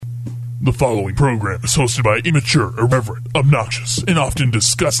The following program is hosted by immature, irreverent, obnoxious, and often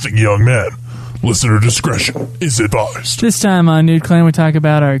disgusting young men. Listener discretion is advised. This time on Nude Clan, we talk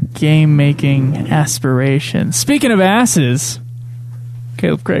about our game-making aspirations. Speaking of asses,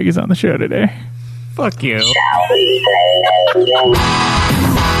 Caleb Craig is on the show today. Fuck you.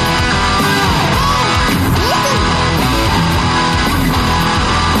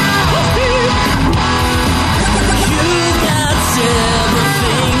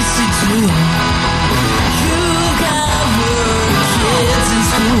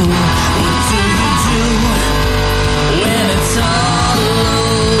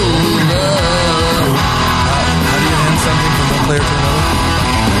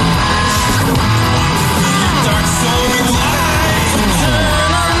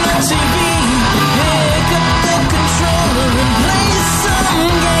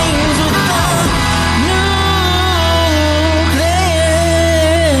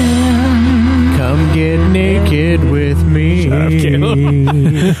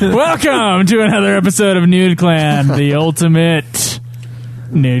 Welcome to another episode of Nude Clan, the ultimate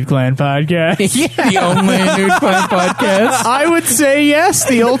Nude Clan podcast. Yeah. The only Nude Clan podcast. I would say yes,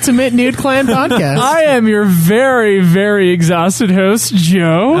 the ultimate Nude Clan podcast. I am your very, very exhausted host,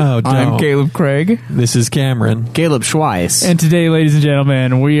 Joe. Oh, I'm Caleb Craig. This is Cameron. Caleb Schweiss. And today, ladies and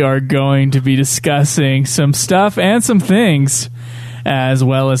gentlemen, we are going to be discussing some stuff and some things, as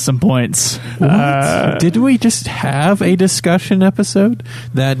well as some points. Did we just have a discussion episode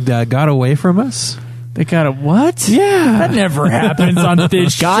that got away from us? They got a what? Yeah. That never happens on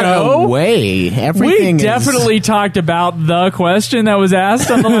this got show. away. Everything We definitely talked about the question that was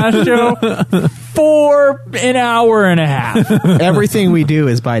asked on the last show for an hour and a half. Everything we do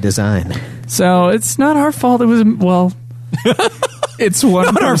is by design. So it's not our fault. It was, well... It's one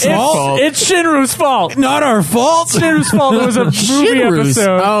Not our fault. It's Shinru's fault. Not our fault. Shinru's fault. It was a movie Shinru's.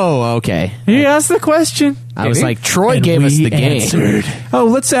 episode. Oh, okay. He asked the question. I was like, Troy And gave us we the game. answered. Oh,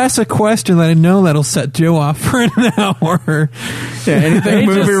 let's ask a question that I know that'll set Joe off for an hour. Yeah, anything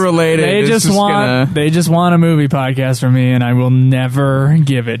movie related. They is just want a movie podcast from me, and I will never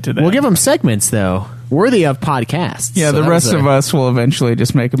give it to them. We'll give them segments, though, worthy of podcasts. Yeah, So the that rest was of us will eventually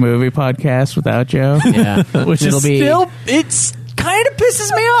just make a movie podcast without Joe. Yeah, which it'll is be still, it's kind of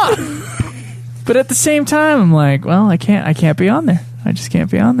pisses me off. But at the same time, I'm like, well, I can't be on there. I just can't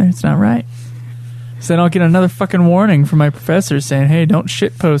be on there. It's not right. So I don't get another fucking warning from my professor saying, hey, don't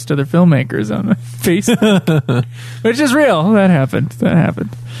shitpost other filmmakers on Facebook. Which is real. That happened. That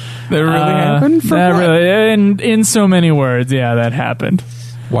really happened? For that what? really, in so many words, yeah, that happened.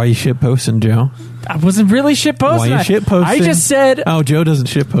 Why you shitposting, Joe? I wasn't really shitposting. Why you shitposting? I just said... Oh, Joe doesn't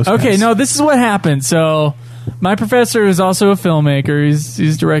shitpost. Okay, guys. no, this is what happened. So, my professor is also a filmmaker.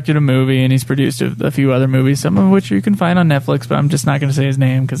 He's directed a movie and he's produced a few other movies, some of which you can find on Netflix, but I'm just not going to say his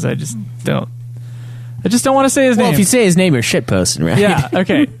name because I just don't want to say his name. Well, if you say his name, you're shitposting, right? Yeah,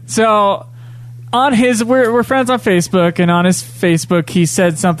 okay. So, on his... We're friends on Facebook, and on his Facebook, he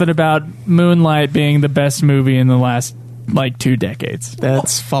said something about Moonlight being the best movie in the last, 2 decades.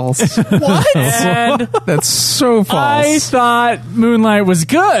 That's false. What? And... That's so false. I thought Moonlight was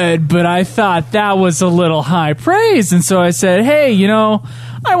good, but I thought that was a little high praise, and so I said, hey,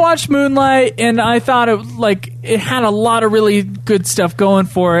 I watched Moonlight, and I thought it had a lot of really good stuff going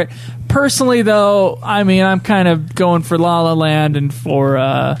for it. Personally, though, I mean, I'm kind of going for La La Land and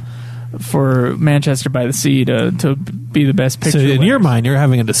for Manchester by the Sea to be the best picture. So in winners. your mind, you're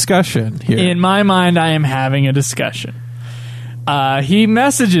having a discussion here. In my mind, I am having a discussion. He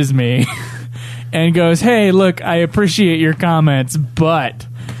messages me and goes, hey, look, I appreciate your comments, but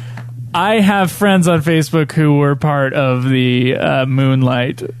I have friends on Facebook who were part of the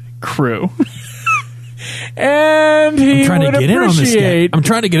Moonlight crew. And he I'm trying would to get in on this guy. appreciate I'm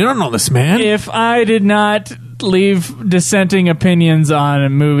trying to get in on this, man. if I did not leave dissenting opinions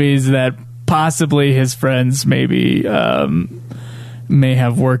on movies that possibly his friends maybe may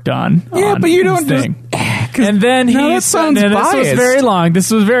have worked on. Yeah, but you don't just... And then he... that sounds This was biased. very long. This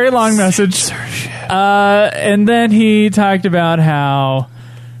was a very long message. And then he talked about how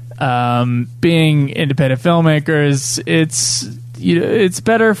being independent filmmakers, it's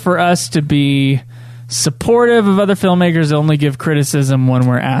better for us to be supportive of other filmmakers, only give criticism when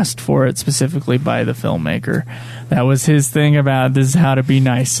we're asked for it, specifically by the filmmaker. That was his thing about this is how to be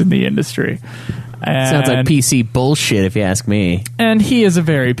nice in the industry. Sounds like PC bullshit, if you ask me. And he is a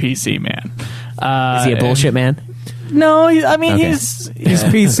very PC man. Is he a bullshit man? No, I mean, Okay. he's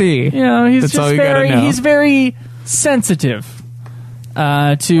PC. he's That's just all you gotta know. he's very sensitive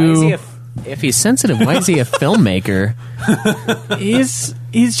to... If he's sensitive, why is he a filmmaker? He's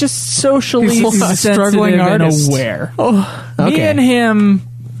just socially He's a sensitive struggling and artist. aware. Oh, okay. Me and him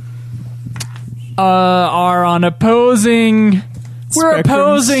are on opposing. We're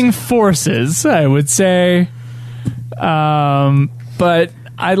opposing forces, I would say. But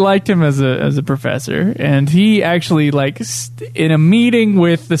I liked him as a professor, and he actually in a meeting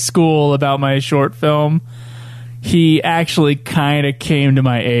with the school about my short film, he actually kind of came to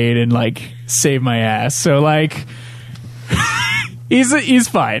my aid and saved my ass. So he's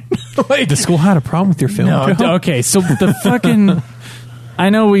fine. The school had a problem with your film. No, Joe? okay, so the fucking. I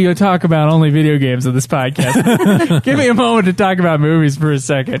know we talk about only video games on this podcast. Give me a moment to talk about movies for a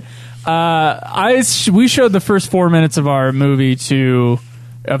second. We showed the first 4 minutes of our movie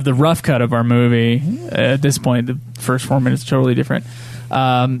of the rough cut of our movie. At this point, the first 4 minutes are totally different.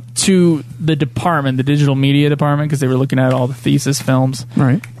 To the department, the digital media department, because they were looking at all the thesis films.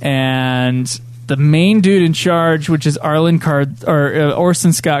 Right. And the main dude in charge, which is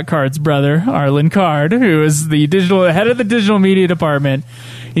Orson Scott Card's brother, Arlen Card, who is the head of the digital media department.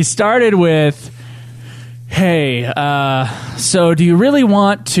 He started with, "Hey, so do you really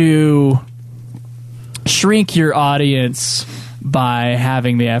want to shrink your audience by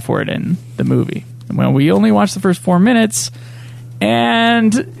having the F word in the movie?" Well, we only watched the first 4 minutes,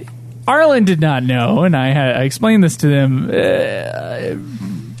 and Arlen did not know, and I explained this to them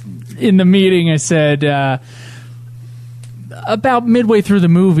in the meeting. I said, about midway through the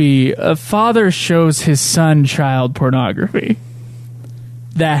movie, a father shows his son child pornography.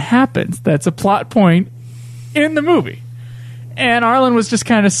 That happens. That's a plot point in the movie. And Arlen was just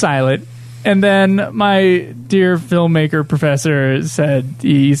kind of silent. And then my dear filmmaker professor said,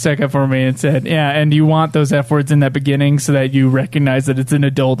 he stuck up for me and said, "Yeah, and you want those F words in that beginning so that you recognize that it's an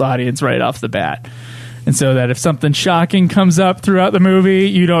adult audience right off the bat. And so that if something shocking comes up throughout the movie,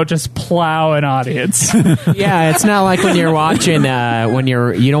 you don't just plow an audience." Yeah, it's not like when you're watching,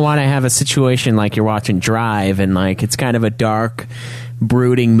 you don't want to have a situation like you're watching Drive and it's kind of a dark,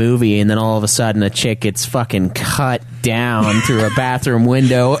 brooding movie, and then all of a sudden a chick gets fucking cut down through a bathroom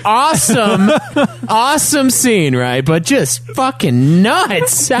window. Awesome scene, right? But just fucking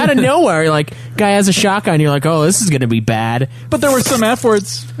nuts out of nowhere. Guy has a shotgun, you're like, oh, this is gonna be bad. But there were some F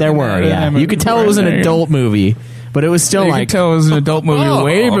words. There were, yeah. You could tell it was an adult movie, but it was still You could tell it was an adult movie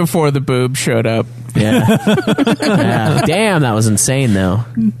way before the boob showed up. Yeah. Yeah. Damn, that was insane though.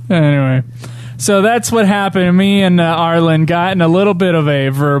 Anyway, so that's what happened. Me and Arlen got in a little bit of a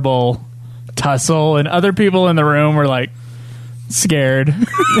verbal tussle, and other people in the room were scared.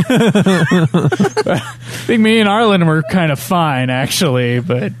 I think me and Arlen were kind of fine, actually,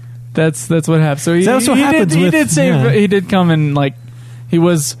 but that's what happened. So That's what happens. He did come and he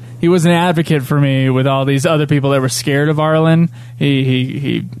was an advocate for me with all these other people that were scared of Arlen.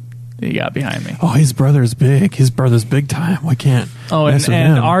 He got behind me. Oh, his brother's big. His brother's big time. We can't. Oh,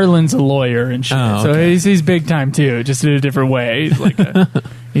 and Arlen's a lawyer and shit. Oh, So okay. he's big time too, just in a different way.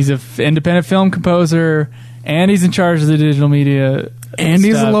 He's an independent film composer, and he's in charge of the digital media. And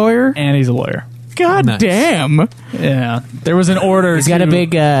he's a lawyer? And he's a lawyer. God Nice. damn. Yeah, there was an order. He's got a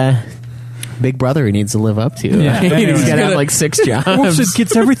big brother he needs to live up to. Yeah, He's anyway. got to have 6 jobs. Wolfson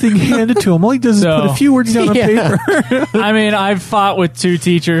gets everything handed to him. All he does is So- put a few words down on paper. I mean, I've fought with 2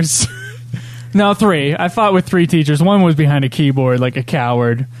 teachers. No, 3. I fought with 3 teachers. One was behind a keyboard like a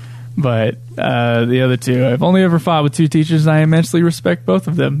coward, but the other 2, I've only ever fought with 2 teachers, and I immensely respect both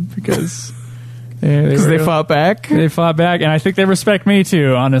of them because they fought back? They fought back, and I think they respect me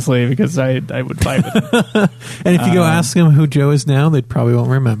too, honestly, because I would fight with them. And if you go ask them who Joe is now, they probably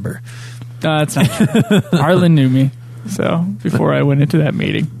won't remember. That's not true. Arlen knew me, so before I went into that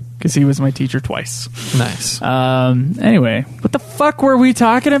meeting, because he was my teacher twice. Nice. Anyway, what the fuck were we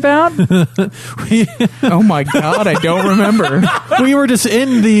talking about? Oh my god, I don't remember. We were just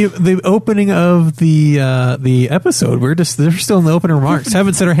in the opening of the episode. They're still in the opening remarks.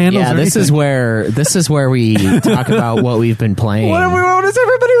 Haven't said our handles. Yeah, or this anything. is where we talk about what we've been playing. What has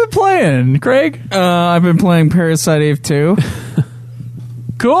everybody been playing, Craig? I've been playing Parasite Eve 2.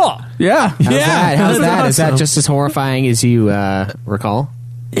 Cool. Yeah. How's that? How's that's that? Is that awesome. just as horrifying as you recall?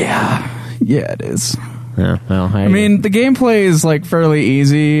 Yeah. Yeah, it is. Yeah, well, I mean, the gameplay is fairly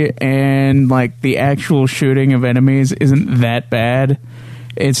easy, and the actual shooting of enemies isn't that bad.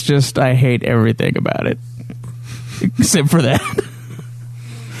 It's just I hate everything about it, except for that.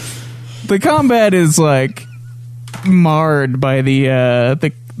 The combat is marred by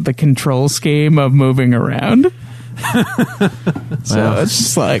the control scheme of moving around. So it's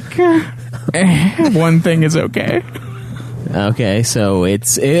just one thing is okay. Okay, so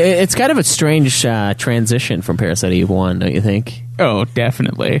it's kind of a strange transition from Parasite Eve 1, don't you think? Oh,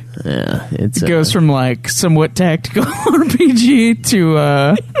 definitely. Yeah, It goes from somewhat tactical RPG to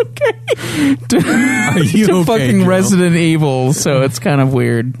you to okay, fucking Joe? Resident Evil, so it's kind of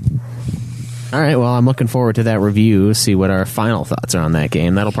weird. All right, well, I'm looking forward to that review, see what our final thoughts are on that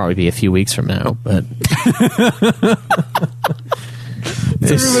game. That'll probably be a few weeks from now, but...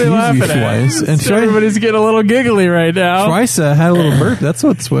 Everybody laughing at And everybody's getting a little giggly right now. Twice had a little burp. That's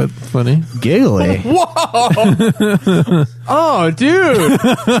what's funny. Giggly. Whoa! Oh, dude.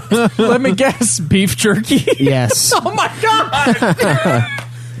 Let me guess. Beef jerky? Yes. Oh, my God.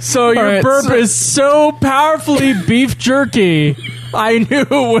 So your right, burp is so powerfully beef jerky. I knew it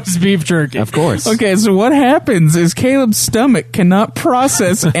was beef jerky. Of course. Okay, so what happens is Caleb's stomach cannot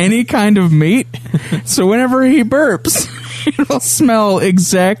process any kind of meat, so whenever he burps, it'll smell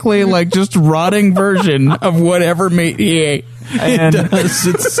exactly like just rotting version of whatever meat he ate. And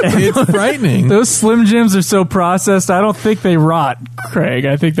It's frightening. those Slim Jims are so processed, I don't think they rot, Craig.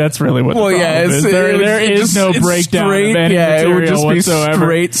 I think that's really what the problem is. There is no breakdown straight, of any it would material just whatsoever. be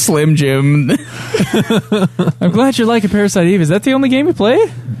straight Slim Jim I'm glad you're liking Parasite Eve. Is that the only game you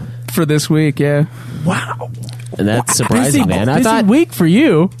played? for this week, yeah. Wow. And that's surprising, man. Busy week for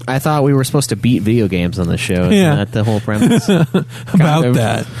you. I thought we were supposed to beat video games on the show. Isn't Yeah. that the whole premise? About of.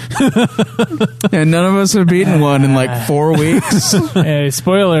 that. And none of us have beaten one in like 4 weeks. Hey,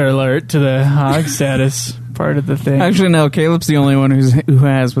 spoiler alert to the hog status part of the thing. Actually, no, Caleb's the only one who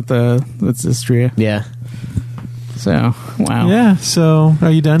has with Zystria. Yeah. So, wow. Yeah, so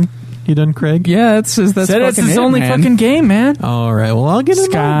are you done? You done, Craig? Yeah, that's Said it's fucking his it, only man. fucking game, man. All right, well, I'll get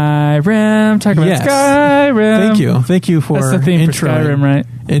it. Skyrim. Talk about Yes. Skyrim. Thank you for That's the theme for Skyrim, right?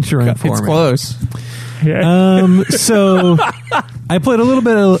 introing for It's me. close. Yeah. So I played a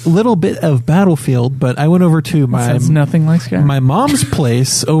little bit of Battlefield, but I went over to Sounds nothing like Skyrim. my mom's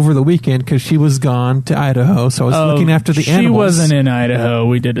place over the weekend because she was gone to Idaho, so I was looking after the animals. She wasn't in Idaho.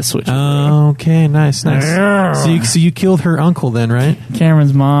 We did a switch. Okay, nice. So you killed her uncle then, right?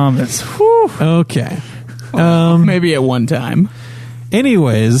 Cameron's mom is. Whew. Okay. Maybe at one time.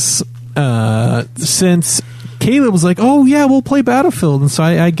 Anyways, since Caleb was like, "Oh yeah, we'll play Battlefield," and so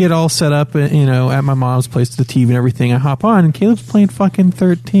I get all set up, at my mom's place to the TV and everything. I hop on, and Caleb's playing fucking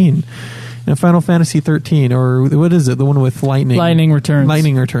 13, Final Fantasy 13, or what is it? The one with lightning. Lightning Returns.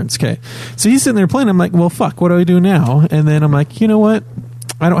 Lightning Returns. Okay, so he's sitting there playing. I'm like, "Well, fuck, what do I do now?" And then I'm like, you know what?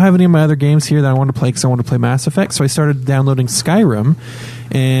 I don't have any of my other games here that I want to play because I want to play Mass Effect. So I started downloading Skyrim,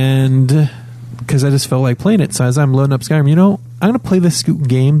 and because I just felt like playing it. So as I'm loading up Skyrim, I'm going to play this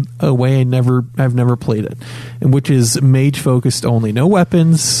game a way I've never played it, and which is mage focused only, no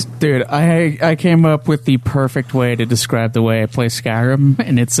weapons. Dude, I came up with the perfect way to describe the way I play Skyrim,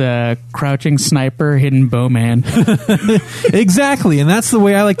 and it's a crouching sniper, hidden bowman. Exactly, and that's the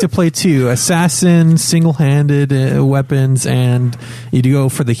way I like to play too. Assassin, single-handed weapons, and you go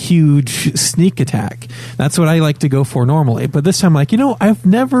for the huge sneak attack. That's what I like to go for normally. But this time, I've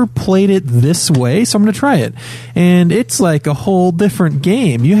never played it this way, so I'm going to try it. And it's like a whole different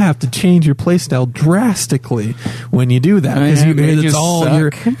game. You have to change your playstyle drastically when you do that because it's all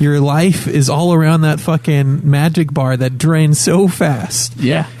your life is all around that fucking magic bar that drains so fast.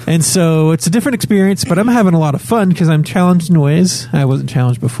 Yeah. And so it's a different experience, but I'm having a lot of fun because I'm challenged in ways I wasn't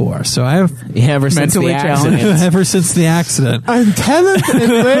challenged before. So I have Ever since the Mentally accident. challenged. ever since the accident. I'm talented in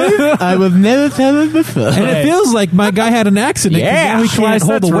ways I was never talented before. And it feels like my guy had an accident. 'Cause now he can't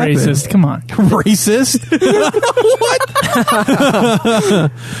hold that's a weapon. racist. Come on. Racist.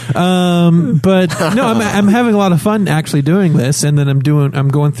 But no, I'm having a lot of fun actually doing this, and then I'm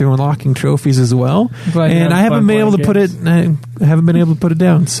going through unlocking trophies as well. Glad you're And I having haven't fun been able to playing put it. I haven't been able to put it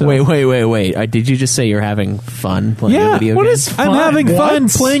down. So Wait. Did you just say you're having fun playing a yeah, video what game? is I'm fun? having fun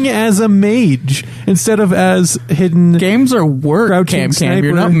What? playing it as a mage instead of as hidden. Games are work, Crouching Cam.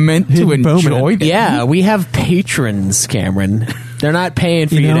 You're sniper, not meant to hidden enjoy bowman. them. Yeah, we have patrons, Cameron. They're not paying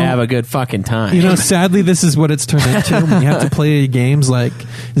for you to have a good fucking time. Sadly, this is what it's turned into. When you have to play games like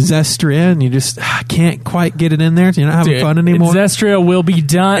Zestria, and you just can't quite get it in there. So you're not having Dude, fun anymore. Zestria will be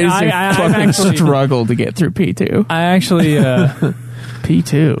done. It's I a fucking actually, struggle to get through P2. I actually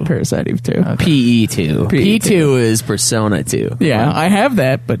P2. Parasite Eve 2. PE2. P2 is Persona 2. Yeah, I have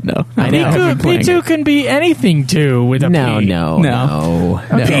that, but no. I know. haven't been playing P2 it. can be anything too with a No. P. No.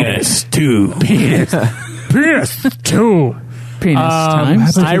 Penis 2. Penis 2. Penis time.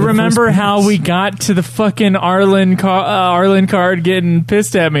 I remember how we got to the fucking Arlen card getting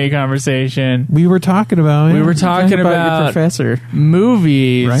pissed at me conversation. We were talking about. We were talking your about professor.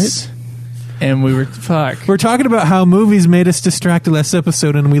 movies, Right? And we were We're talking about how movies made us distracted last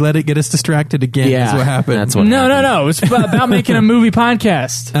episode, and we let it get us distracted again. Yeah, is what happened. that's what No. It's about making a movie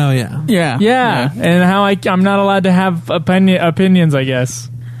podcast. Oh yeah. Yeah, and how I'm not allowed to have opinions, I guess,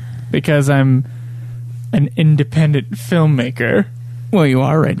 because I'm an independent filmmaker. Well, you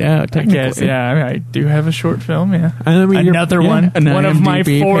are right now, I technically. guess, yeah. I do have a short film, yeah. I mean, Another one. an One of my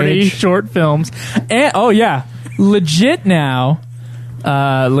IMDb 40 page. short films. And, oh, yeah. Legit now,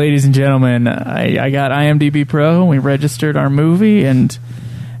 ladies and gentlemen, I got IMDb Pro. We registered our movie, and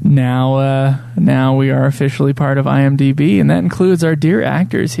now we are officially part of IMDb, and that includes our dear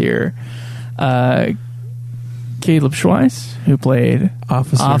actors here. Caleb Schweiss, who played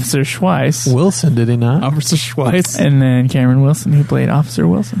Officer Schweiss. Wilson, did he not? Officer Schweiss. And then Cameron Wilson, who played Officer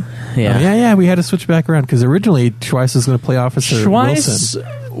Wilson. Yeah. Yeah. We had to switch back around because originally Schweiss was going to play Officer Schweiss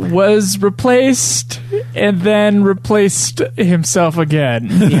Wilson. was replaced and then replaced himself again.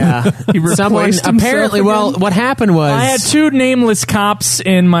 Yeah. Someone replaced himself apparently. again? Well, what happened was I had two nameless cops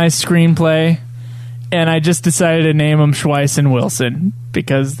in my screenplay, and I just decided to name them Schweiss and Wilson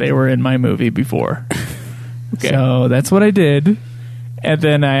because they were in my movie before. So that's what I did. And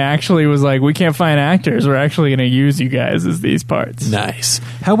then I actually was like, we can't find actors. We're actually going to use you guys as these parts. Nice.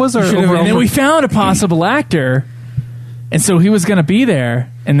 How was our And overall? then we found a possible actor, and so he was going to be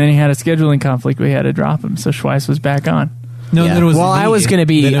there, and then he had a scheduling conflict. We had to drop him, so Schweiss was back on. No, Yeah. then it was well, me. I was going to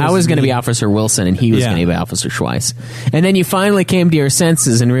be Then it was me. Officer Wilson, and he was Yeah. going to be Officer Schweiss. And then you finally came to your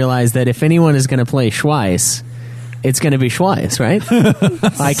senses and realized that if anyone is going to play Schweiss, it's going to be Schweiss, right?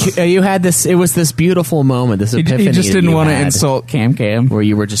 Like you had this. It was this beautiful moment. This epiphany. He just that didn't you want to had, insult Cam. where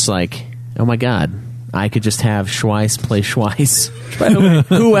you were just like, "Oh my god, I could just have Schweiss play Schweiss."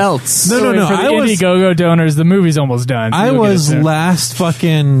 Who else? No. For the I was- Indiegogo donors, the movie's almost done. So I you'll get was it soon. last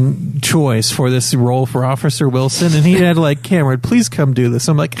fucking choice for this role for Officer Wilson, and he had like, Cameron, please come do this.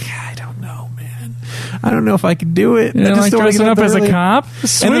 I'm like, I don't know, man. I don't know if I could do it. You I didn't like don't wanna dressing get up as a early. cop?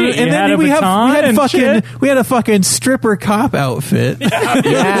 Sweet. And You had then a we baton and shit? we had a fucking stripper cop outfit.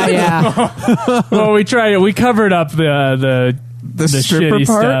 yeah. Well, we tried it. We covered up the stripper shitty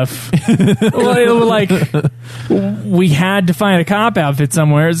part? stuff. Well, it was like we had to find a cop outfit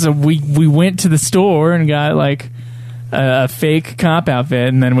somewhere, so we went to the store and got like a fake cop outfit,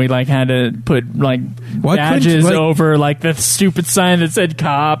 and then we like had to put like Why couldn't you, badges like- over like the stupid sign that said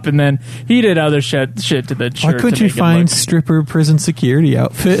cop, and then he did other shit to the shirt. Why couldn't to you make it find look- stripper prison security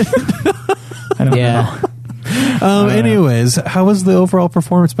outfit? I don't Yeah. know. Anyways, how was the overall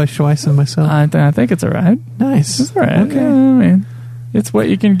performance by Schweiss and myself? I think it's all right. Nice. It's all right. Okay. Yeah, I mean, it's what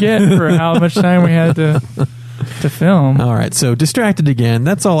you can get for how much time we had to film. All right, so Distracted again.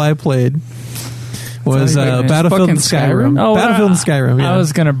 That's all I played. Was Sounds like Battlefield and fucking Skyrim. Skyrim? Battlefield and Skyrim. Yeah. I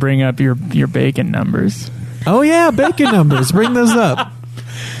was gonna bring up your bacon numbers. Oh yeah, bacon numbers. Bring those up.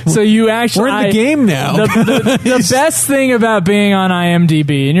 So you actually We're in the game now. The best thing about being on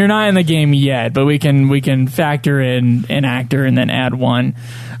IMDb, and you're not in the game yet, but we can factor in an actor and then add one.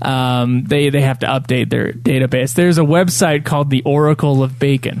 They have to update their database. There's a website called the Oracle of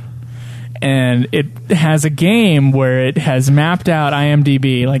Bacon, and it has a game where it has mapped out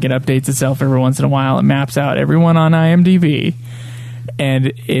IMDb. Like it updates itself every once in a while. It maps out everyone on IMDb,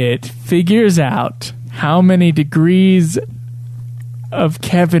 and it figures out how many degrees of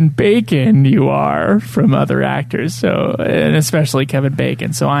Kevin Bacon you are from other actors. So, and especially Kevin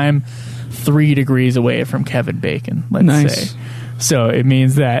Bacon. So I'm 3 degrees away from Kevin Bacon, let's Nice. say. So it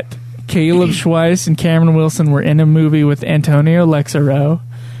means that Caleb Schweiss and Cameron Wilson were in a movie with Antonio Lexero,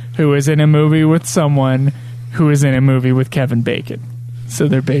 who is in a movie with someone who is in a movie with Kevin Bacon. So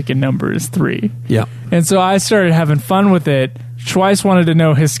their Bacon number is 3. Yeah. And so I started having fun with it. Schweiss wanted to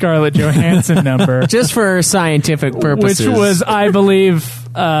know his Scarlett Johansson number. Just for scientific purposes. Which was, I believe,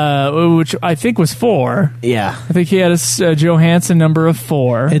 which I think was 4. yeah. I think he had a Johansson number of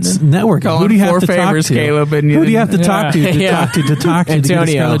 4. It's networking. Call Who do you him have four to favors, talk to? Caleb, and Who do you have to Yeah. talk to Yeah. talk to get Antonio,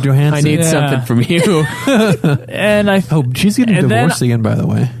 Scarlett Johansson? I need Yeah. something from you. And I Oh, she's getting And then- divorced again, by the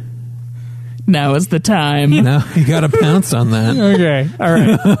way. Now is the time. No, you got to pounce on that. okay, all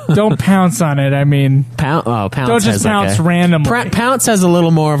right. Don't pounce on it. I mean, Pounce don't just has like pounce a- randomly. Pounce has a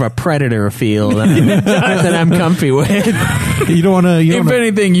little more of a predator feel that I'm comfy with. You don't want to. You If don't wanna,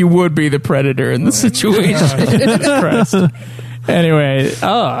 anything, you would be the predator in the situation. Christ. Anyway,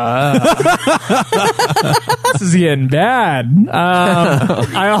 this is getting bad.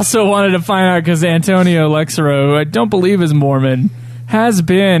 I also wanted to find out because Antonio Lexero, who I don't believe is Mormon, has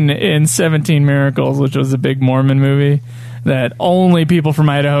been in 17 Miracles, which was a big Mormon movie that only people from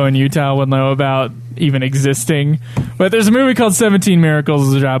Idaho and Utah would know about even existing. But there's a movie called 17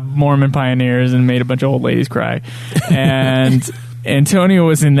 Miracles about Mormon pioneers and made a bunch of old ladies cry. And Antonio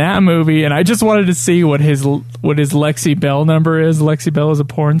was in that movie, and I just wanted to see what his Lexi Bell number is. Lexi Bell is a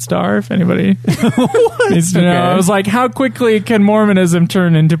porn star, if anybody needs to know. I was like, how quickly can Mormonism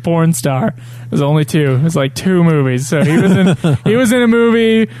turn into porn star? It was only 2. It was like 2 movies. So he was in a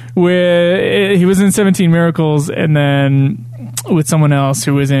movie with he was in 17 Miracles, and then with someone else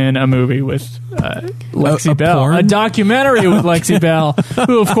who was in a movie with Lexi A Bell, porn? a documentary with Lexi Bell,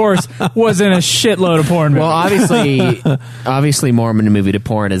 who of course was in a shitload of porn movies. Well, obviously, Mormon movie to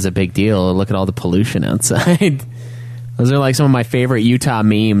porn is a big deal. Look at all the pollution outside. Those are like some of my favorite Utah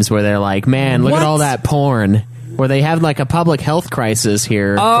memes where they're like, "Man, look at all that porn." Where they have like a public health crisis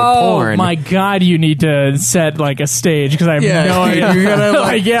here for porn. Oh my God! You need to set like a stage because I have Yeah. no idea. You're gonna,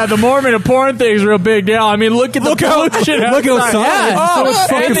 like, yeah, the Mormon and porn thing's a real big deal. I mean, look at the pollution. look outside. Yeah. It's so And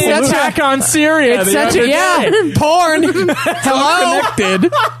fucking the polluted. attack on Syria. It's the such other a day. porn. Hello,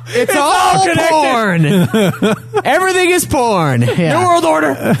 Connected. it's all connected. porn. Everything is porn. Yeah. New World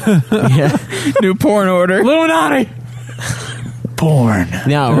Order. Yeah. New porn order. Illuminati. Porn.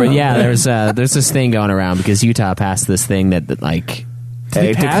 No, yeah. There's this thing going around because Utah passed this thing that like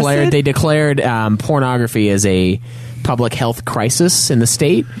They passed it? they declared pornography as a public health crisis in the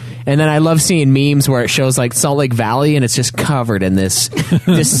state. And then I love seeing memes where it shows like Salt Lake Valley and it's just covered in this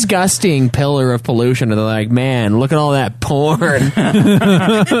disgusting pillar of pollution. And they're like, man, look at all that porn.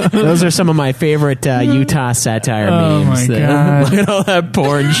 Those are some of my favorite Utah satire Oh memes. my God. Look at all that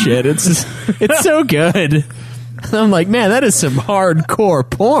porn shit. It's so good. I'm like, man, that is some hardcore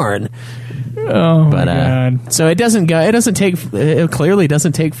porn. Oh my But God. so it clearly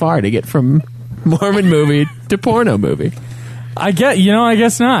doesn't take far to get from Mormon movie to porno movie. I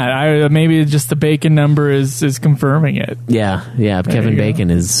guess not. Maybe just the bacon number is confirming it. Yeah. Kevin you go.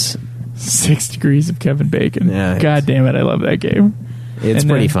 Bacon is 6 Degrees of Kevin Bacon. Yeah, God damn it, I love that game. it's And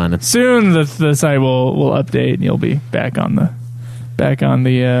pretty then fun. Soon the site will update and you'll be back on the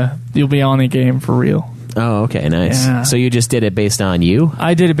you'll be on the game for real. Oh, okay, nice. Yeah. So you just did it based on you?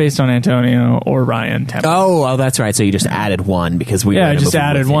 I did it based on Antonio or Ryan Temple. Oh, that's right. So you just added one because we were Yeah, in I a just movie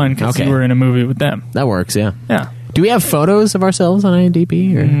added with him. one because Okay. you were in a movie with them. That works, yeah. Yeah. Do we have photos of ourselves on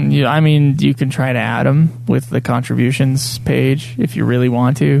IMDb? Or? I mean, you can try to add them with the contributions page if you really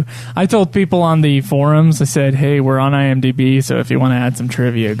want to. I told people on the forums, I said, hey, we're on IMDb, so if you want to add some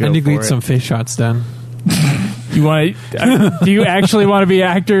trivia, go I need to for get it. some face shots done. You want to, do you actually want to be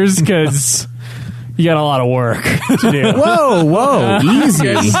actors? Because you got a lot of work to do. Whoa, easy.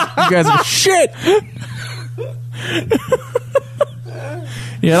 You guys are shit.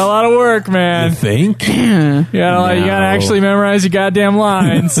 You got a lot of work, man. You think? You got to No. actually memorize your goddamn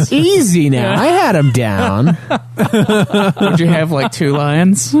lines. Easy now. I had him down. Did you have like 2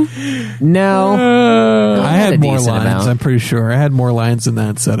 lines? No. I had a had more decent lines. amount. I'm pretty sure I had more lines than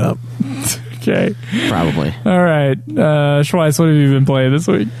that set up. Okay. Probably. All right. Schweiss, what have you been playing this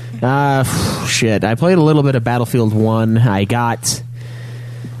week? Shit. I played a little bit of Battlefield 1. I got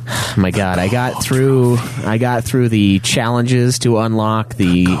through the challenges to unlock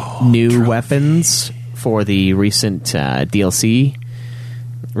the new weapons for the recent DLC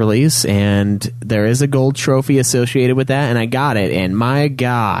release, and there is a gold trophy associated with that, and I got it, and my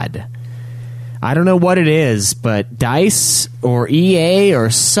God, I don't know what it is, but DICE or EA or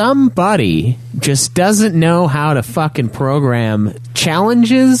somebody just doesn't know how to fucking program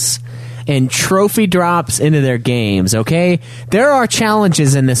challenges and trophy drops into their games, okay? There are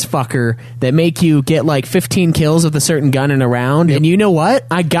challenges in this fucker that make you get like 15 kills with a certain gun in a round, and you know what?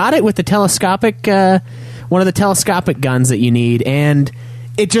 I got it with the telescopic, one of the telescopic guns that you need, and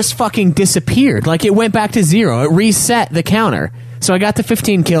it just fucking disappeared. Like, it went back to 0. It reset the counter. So I got the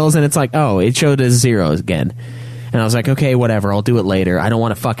 15 kills, and it's like, oh, it showed as 0 again. And I was like, okay, whatever, I'll do it later. I don't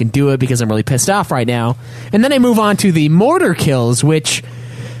want to fucking do it because I'm really pissed off right now. And then I move on to the mortar kills, which,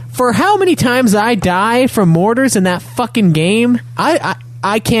 for how many times I die from mortars in that fucking game,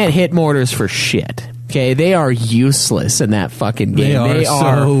 I can't hit mortars for shit. Okay, they are useless in that fucking game. They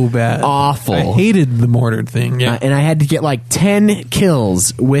are so bad. Awful. I hated the mortar thing. Yeah. And I had to get like 10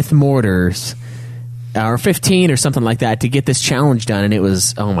 kills with mortars, or 15 or something like that, to get this challenge done, and it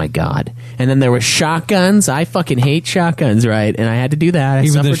was, oh my God. And then there was shotguns. I fucking hate shotguns, right? And I had to do that. I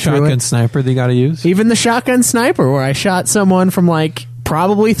Even the suffered through shotgun it. sniper they got to use. Even the shotgun sniper, where I shot someone from like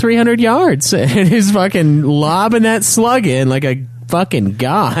probably 300 yards, and he's fucking lobbing that slug in like a fucking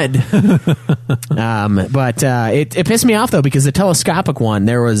god. But it pissed me off though, because the telescopic one,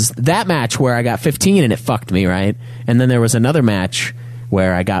 there was that match where I got 15 and it fucked me, right? And then there was another match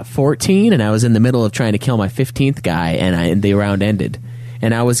where I got 14 and I was in the middle of trying to kill my 15th guy, and the round ended.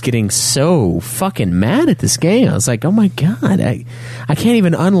 And I was getting so fucking mad at this game. I was like, oh my God, I can't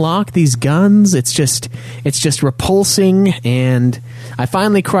even unlock these guns. It's just repulsing. And I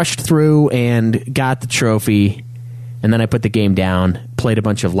finally crushed through and got the trophy. And then I put the game down, played a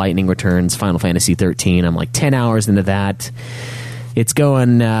bunch of Lightning Returns, Final Fantasy 13. I'm like 10 hours into that. It's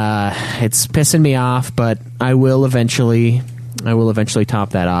going, it's pissing me off, but I will eventually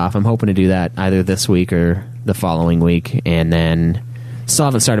top that off. I'm hoping to do that either this week or the following week, and then still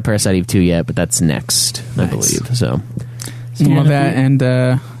haven't started Parasite Eve 2 yet, but that's next, I believe. So Well, that and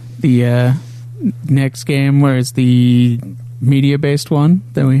the next game, where it's the media-based one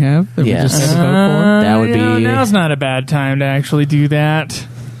that we have. That Yes. we just had to vote for. That would be- Now's not a bad time to actually do that.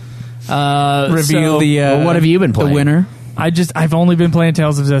 Reveal the what have you been playing? The winner. I've only been playing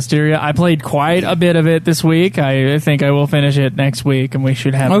Tales of Zestiria. I played quite a bit of it this week. I think I will finish it next week, and we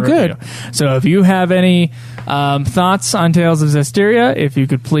should have a good. review. So if you have any thoughts on Tales of Zestiria, if you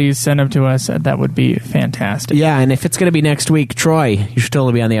could please send them to us, that would be fantastic. Yeah, and if it's going to be next week, Troy, you should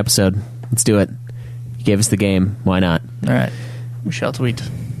totally be on the episode. Let's do it. You gave us the game. Why not? All right. We shall tweet.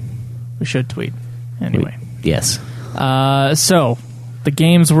 We should tweet. Anyway. Yes. So, the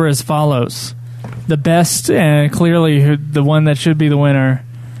games were as follows. The best, and clearly the one that should be the winner,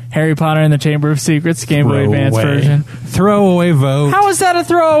 Harry Potter and the Chamber of Secrets, Game Boy Advance version. Throwaway vote. How is that a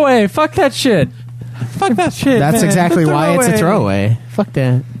throwaway? Fuck that shit. Fuck that shit. That's man. exactly The why it's a throwaway. Fuck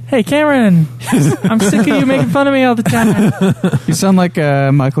that. Hey, Cameron, I'm sick of you making fun of me all the time. You sound like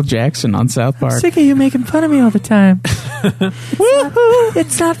Michael Jackson on South Park. Sick of you making fun of me all the time.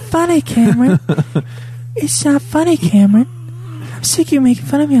 It's not funny, Cameron. It's not funny, Cameron. I'm sick of you making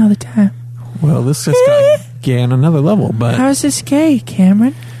fun of me all the time. Well, this just got gay on another level, but How is this gay,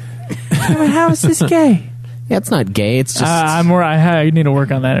 Cameron? Cameron, how is this gay? Yeah, it's not gay. It's just I need to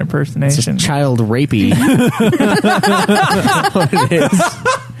work on that it's impersonation. just child rapey. What it is.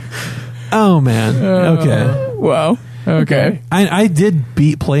 oh man, okay. Wow. Okay. I did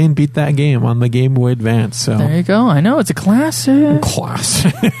beat that game on the Game Boy Advance. So There you go. I know it's a classic.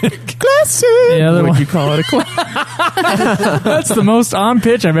 classic. The other Would one, you call it a class? that's the most on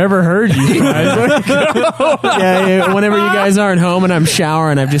pitch I've ever heard you guys. Yeah, whenever you guys aren't home and I'm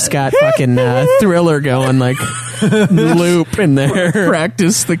showering, I've just got fucking Thriller going like loop in there.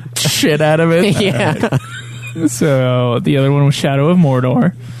 Practice the shit out of it. Yeah. So the other one was Shadow of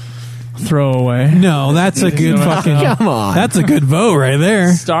Mordor. Throwaway. No, that's a good fucking. Come on. That's a good vote right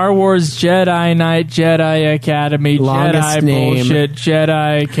there. Star Wars Jedi Knight, Jedi Academy, Longest Jedi name. bullshit,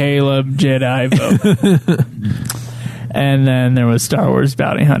 Jedi Caleb, Jedi vote. And then there was Star Wars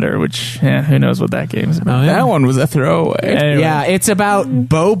Bounty Hunter, which, who knows what that game is about. Oh, yeah. That one was a throwaway. Anyway. Yeah, it's about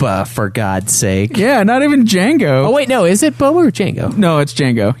Boba, for God's sake. Yeah, not even Django. Oh, wait, no. Is it Boba or Django? No, it's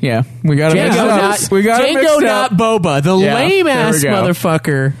Django. Yeah, we got it mixed up. We got it mixed Django, up. not Boba. The Yeah, lame-ass there we go.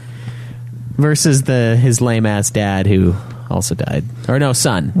 motherfucker versus his lame-ass dad who also died. Or no,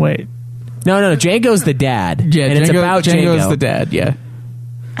 son. Wait. No, Django's the dad. Yeah, and it's about Django's Django. the dad. Yeah.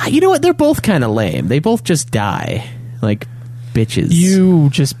 You know what? They're both kind of lame. They both just die. Like bitches. You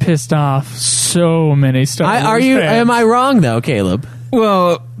just pissed off so many Star Wars fans. Am I wrong, though, Caleb?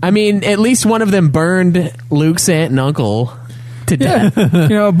 Well, I mean, at least one of them burned Luke's aunt and uncle to death.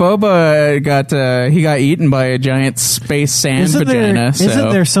 Boba got eaten by a giant space sand vagina. Isn't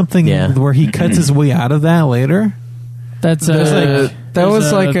there something where he cuts his way out of that later? That's that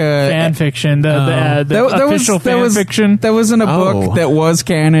was like a fan fiction. The official fan fiction. That was in a book that was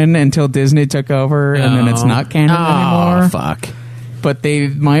canon until Disney took over, and then it's not canon anymore. Fuck. But they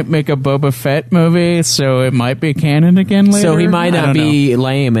might make a Boba Fett movie, so it might be canon again later. So he might I not don't be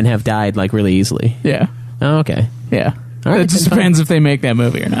lame and have died like really easily. know. Yeah, Oh, okay. yeah. All right, It just then depends if they make that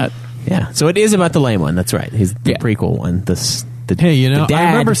movie or not. Yeah. So it is about the lame one. That's right. He's the Yeah. prequel one. Hey, the dad. I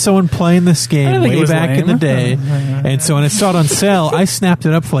remember someone playing this I game think it way was back in the lame. day, and so when I saw it on sale, I snapped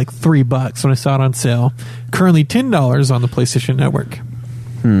it up for like $3 when I saw it on sale. Currently $10 on the PlayStation Network.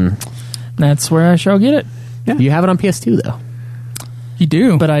 That's where I shall get it. You have it on PS2 though. You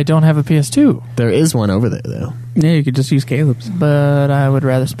do, But I don't have a PS2. There is one over there though. yeah, you could just use Caleb's. But I would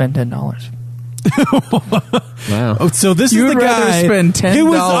rather spend $10. Wow. Oh, so this You'd is the rather guy spend $10 who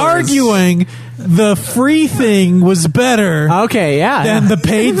was arguing the free thing was better Okay, yeah. than the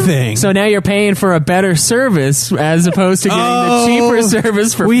paid thing. So now you're paying for a better service as opposed to getting the cheaper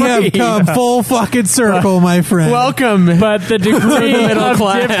service for we free. have come full fucking circle, my friend. Welcome. But the degree Middle of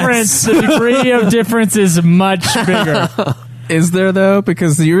class. difference is much bigger. Is there though?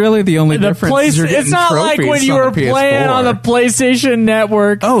 Because really the only difference is you're getting it's not like trophies when you on were the PS4. playing on the PlayStation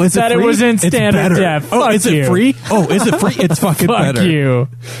Network. Oh, is it that free? it was in It's standard better. def. Oh, Fuck is you. it free? Oh, is it free? It's fucking Fuck better. you.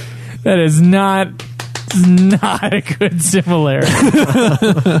 That is not a good similarity.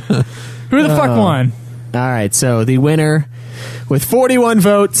 Who the fuck won? All right, so the winner with 41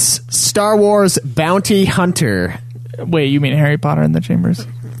 votes, Star Wars Bounty Hunter. Wait, you mean Harry Potter and the Chambers?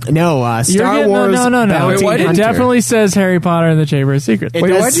 No, Star Wars No. Bounty It Hunter. definitely says Harry Potter and the Chamber of Secrets. It Wait,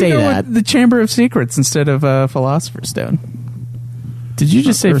 does why'd say you go that. with the Chamber of Secrets instead of Philosopher's Stone? Did you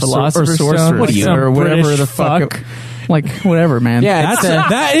just say or Philosopher's Sorcerer's Stone? What are you, Stone, or some whatever British the fuck fuck? Like, whatever, man. Yeah, it's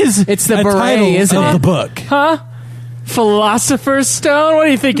the a beret, title isn't of it? the book. Huh? Philosopher's Stone? What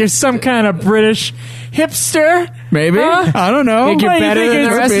do you think? You're some kind of British hipster? Maybe. Huh? I don't know. Think you're What, better than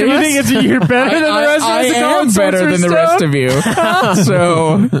the rest of you us? think you're better than the rest of us? I to call am it better than the Sorcerer's rest of you.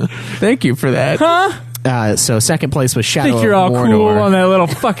 So, thank you for that. Huh? So second place was Shadow Think you're of all Mordor. cool on that little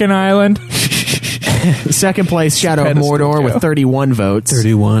fucking island? Second place, Shadow of pedestal, Mordor Joe. with 31 votes.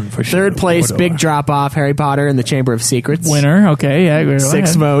 31 for sure. Third place, big drop off, Harry Potter and the Chamber of Secrets. Winner. Okay, yeah. Go 6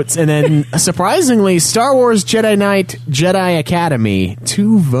 ahead. votes. And then, surprisingly, Star Wars Jedi Knight Jedi Academy,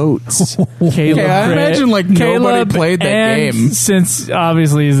 2 votes. Caleb, Yeah, I imagine, like, nobody Caleb, played that and game. Since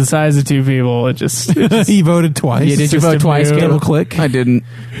obviously he's the size of 2 people, it just He voted twice. Yeah, did you vote System twice, knew. Caleb? Double click. I didn't.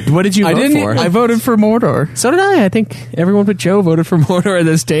 What did you I vote didn't. for? I voted for Mordor. So did I. I think everyone but Joe voted for Mordor at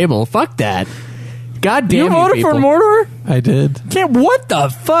this table. Fuck that. God damn you voted people. for Mordor? I did. Can't. What the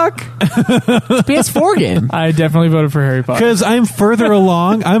fuck? PS4 game. I definitely voted for Harry Potter. Because I'm further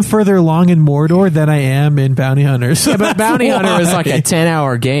along. I'm further along in Mordor than I am in Bounty Hunters. Yeah, but Bounty Hunter is like a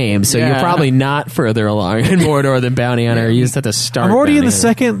 10-hour game, so you're Yeah. probably not further along in Mordor than Bounty Hunter. You just have to start. I'm already in Bounty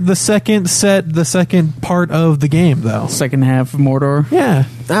the second part of the game, though. Second half of Mordor. Yeah.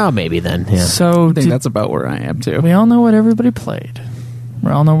 Hunter. Oh, maybe then. Yeah. So I think that's about where I am, too. we all know what everybody played. We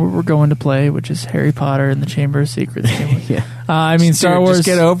all know what we're going to play, which is Harry Potter and the Chamber of Secrets. Yeah. I mean, Star Dude, Wars. Just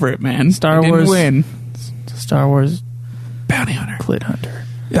get over it, man. Star They didn't Wars- win. Star Wars Bounty Hunter. Clit Hunter.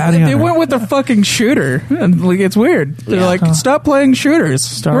 Bounty They Hunter. went with the fucking shooter. And, like, it's weird. They're Yeah. like, stop playing shooters.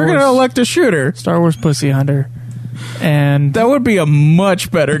 Star We're going to Wars- elect a shooter. Star Wars Pussy Hunter. And That would be a much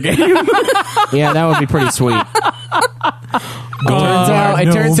better game. Yeah, that would be pretty sweet.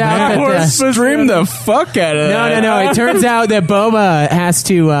 It turns out that the, Stream the fuck out of that. no. It turns out that Boba has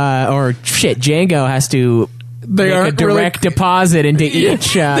to, Django has to They make a aren't really- direct deposit into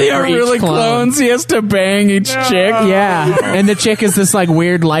each. They for are each really clone. clones. He has to bang each chick. Yeah, and the chick is this like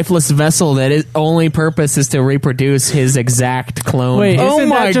weird lifeless vessel that its only purpose is to reproduce his exact clone. wait, Oh isn't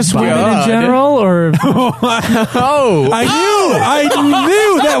my that just women in God. general, or Oh, I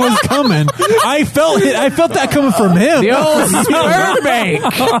knew that was coming. I felt that coming from him. the old sperm bank.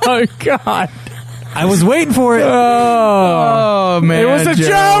 oh god, I was waiting for it. oh man, it was a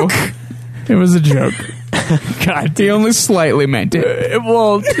Joe. joke. It was a joke. God, He only slightly meant it.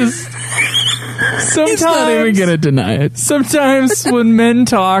 well, just He's not even gonna deny it. sometimes when men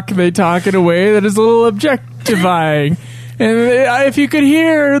talk, they talk in a way that is a little objectifying. And if you could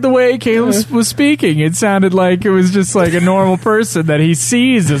hear the way Caleb was speaking, it sounded like it was just like a normal person that he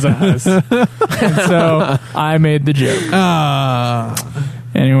sees as us. And so I made the joke.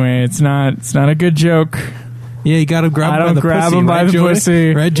 Anyway, it's not a good joke. Yeah, you got to grab I him by don't the grab pussy, him by right, the Joey?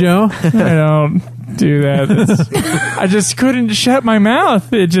 pussy. Right, Joe? I don't do that. I just couldn't shut my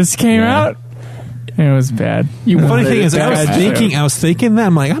mouth. It just came out. It was bad. The funny thing is, I was bad. thinking that.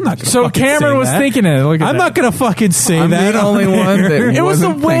 I'm like, I'm not going to So Cameron was thinking it. Look at I'm that. not going to fucking say I'm that. the only on one air. that It was the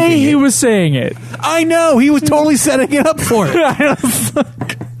wasn't way thinking he it. was saying it. I know. He was totally setting it up for it.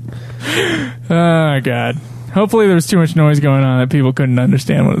 Oh god. Hopefully there was too much noise going on that people couldn't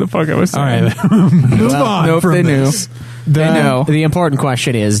understand what the fuck I was All saying. right. Move on. Nope, from they knew. this. They know. The important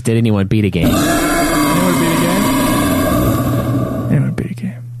question is, did anyone beat a game? Anyone beat a game? Anyone beat a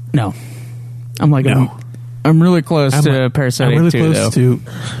game? No, I'm like No. I'm really close I'm to like- Parasitic I'm really 2, close though. to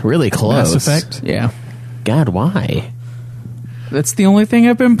Really close. Mass Effect. Yeah, God, why? that's the only thing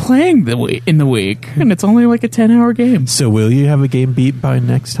I've been playing in the week, and it's only like a 10-hour game. So will you have a game beat by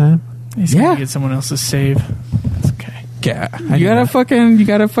next time? He's Yeah. gonna get someone else's save. It's okay. Yeah. You gotta fucking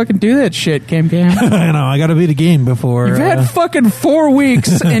do that shit, Cam. I know. I got to beat a game before. You've had fucking 4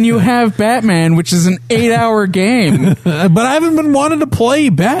 weeks, and you have Batman, which is an 8-hour game. but I haven't been wanting to play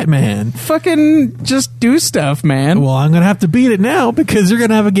Batman. Fucking just do stuff, man. Well, I'm going to have to beat it now because you're going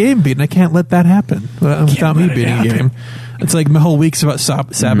to have a game beat, and I can't let that happen without me let it beating a happen. game. It's like my whole week's about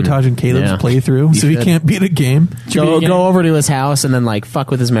sabotaging Caleb's Yeah. playthrough, so he should. can't beat a game. Go over to his house and then like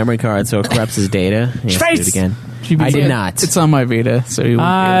fuck with his memory card so it corrupts his data. He has to do it Face! again. I did not. It's on my Vita, so you won't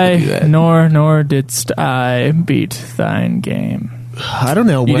be able to do that. Nor didst I beat thine game. I don't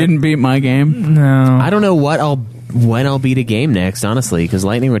know. You What, didn't beat my game. No. I don't know when I'll beat a game next. Honestly, because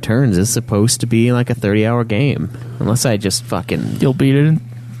Lightning Returns is supposed to be like a 30-hour game, unless I just fucking You'll beat it in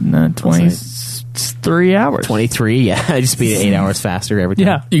 23 hours. 23. Yeah, I just beat it 8 hours faster every time.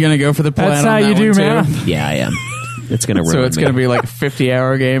 Yeah. You gonna go for the plan? That's on how that you do one, too? math. Yeah, I am. It's gonna ruin So it's me. gonna be like a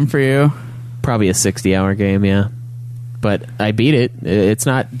 50-hour game for you. Probably a 60-hour game. Yeah, but I beat it. It's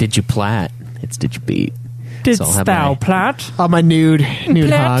not. Did you plat? It's did you beat? So I'll Didst have thou my- plat? Oh, my nude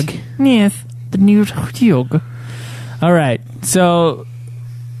hog. Yes, the nude hog. All right, so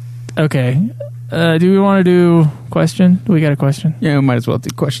okay, Do we want to do question? Do we got a question? Yeah, we might as well do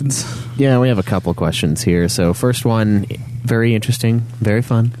questions. Yeah, we have a couple questions here. So first one, very interesting, very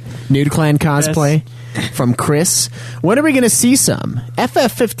fun. Nude Clan cosplay from Chris. When are we going to see some?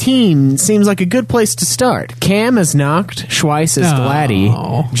 FF15 seems like a good place to start. Cam as Noct, Schweiss as Gladdy,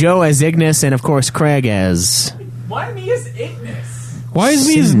 Joe as Ignis, and of course Craig as... Why me as Ignis? Why is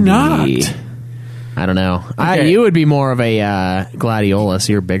me as Cindy. not? I don't know. Okay. You would be more of a Gladiola,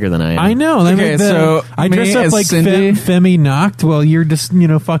 so you're bigger than I am. I know. Okay, so I me dress up as like Cindy? Femi Noct while you're just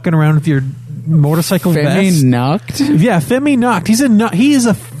fucking around with your motorcycle Femi vest. Noct? Yeah, Femi Noct. He is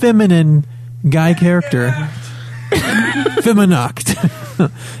a feminine guy character. Feminoct.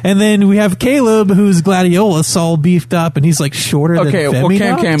 And then we have Caleb, who's Gladiolus, all beefed up, and he's like shorter Okay, than well,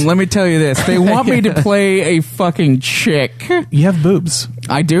 Feminoct. Cam, let me tell you this. They want me to play a fucking chick. You have boobs.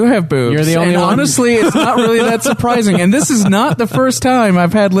 I do have boobs. You're the only and one. honestly, it's not really that surprising. And this is not the first time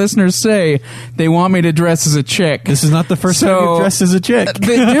I've had listeners say they want me to dress as a chick. This is not the first time you've dressed as a chick.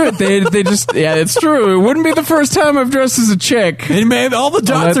 They do it. They just, yeah, it's true. It wouldn't be the first time I've dressed as a chick. And man, all the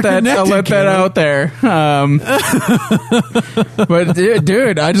dots are connected. I'll let that out there. But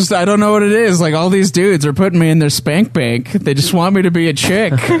dude, I don't know what it is. Like, all these dudes are putting me in their spank bank. They just want me to be a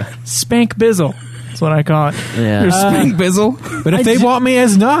chick. Spank Bizzle. That's what I call it. Yeah. Their spank bizzle. But if they want me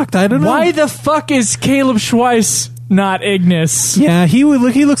as Noct, I don't know. Why the fuck is Caleb Schweiss not Ignis? Yeah, he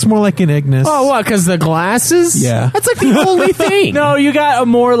looks more like an Ignis. Oh, what? Because the glasses? Yeah. That's like the only thing. No, you got a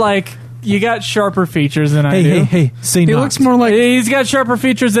more like... You got sharper features than I do. Hey, say He Noct. looks more like... He's got sharper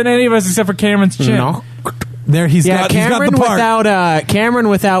features than any of us except for Cameron's chin. No. There, he's Yeah, got Cameron the part. Cameron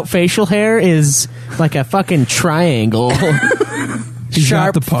without facial hair is like a fucking triangle. He's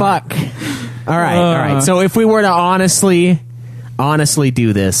Sharp got the part. fuck. All right. So if we were to honestly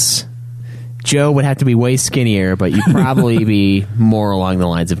do this, Joe would have to be way skinnier, but you'd probably be more along the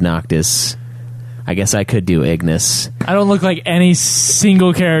lines of Noctis. I guess I could do Ignis. I don't look like any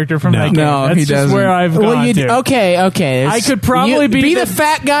single character from that game. No, That's he just doesn't. where I've gone to. Okay. I could probably be the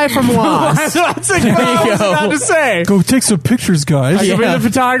fat guy from Lost. That's what I was about to say. Go take some pictures, guys. I could be the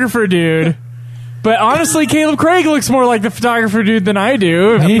photographer dude. But honestly, Caleb Craig looks more like the photographer dude than I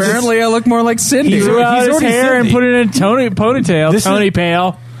do. He Apparently, I look more like Cindy. grew out he's his already hair and Cindy. put it in a ponytail. This Tony is-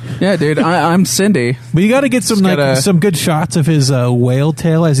 Pale. Yeah, dude, I'm Cindy. But you got to get some Just gotta- some good shots of his whale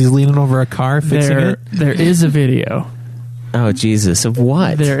tail as he's leaning over a car fixing it. There is a video. Oh, Jesus. Of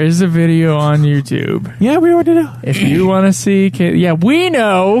what? There is a video on YouTube. Yeah, we already know. If you want to see... Yeah, we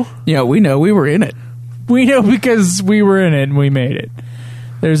know. Yeah, we know. We were in it. We know because we were in it and we made it.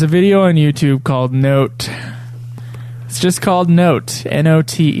 There's a video on YouTube called Note. It's just called Note.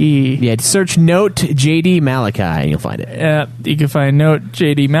 N-O-T-E. Yeah, search Note JD Malachi and you'll find it. You can find Note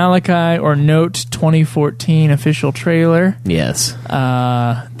JD Malachi or Note 2014 official trailer. Yes.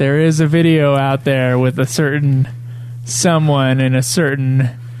 There is a video out there with a certain someone in a certain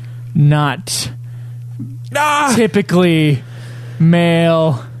not typically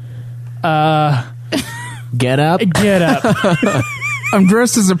male Get up. get up. I'm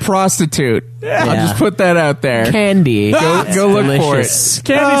dressed as a prostitute. I'll just put that out there. Candy. Go look for it. Delicious.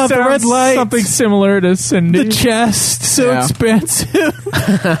 Candy the red sounds lights. something similar to Cindy. The chest, so Yeah.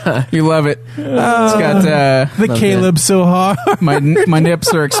 expensive. You love it. It's got The Caleb so hard. my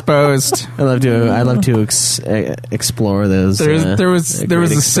nips are exposed. I love to explore those. There was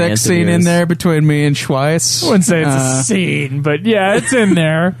great a sex expanse of scene in yours. there between me and Schweiss. I wouldn't say it's a scene, but yeah, it's in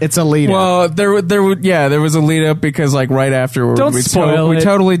there. It's a lead. Well, there was a lead up because like right after Don't spoil it. we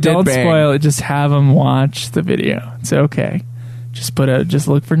totally did Don't bang. spoil it. Just have them watch the video. It's okay. Just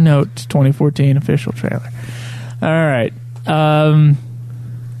look for Note 2014 official trailer. All right.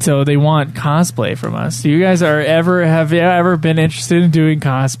 So they want cosplay from us. You guys have you ever been interested in doing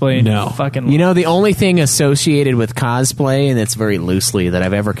cosplay? No. Fucking. You know, the only thing associated with cosplay, and it's very loosely, that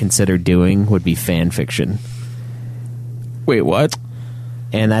I've ever considered doing would be fan fiction. Wait, what?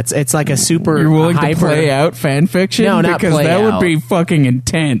 And it's like a super You're willing hyper, to play out fan fiction? No, not because play that out. would be fucking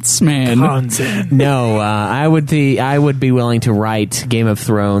intense, man. No, I would be willing to write Game of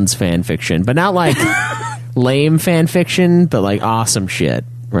Thrones fan fiction, but not like lame fan fiction, but like awesome shit,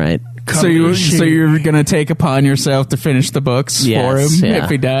 right? So you're gonna take upon yourself to finish the books for him yeah. if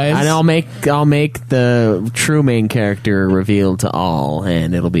he dies? And I'll make the true main character revealed to all,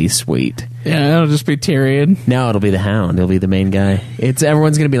 and it'll be sweet. Yeah, it'll just be Tyrion. No, it'll be the Hound. It'll be the main guy.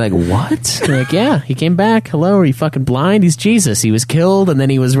 Everyone's gonna be like, "What?" They're like, "Yeah, he came back. Hello, are you fucking blind? He's Jesus. He was killed and then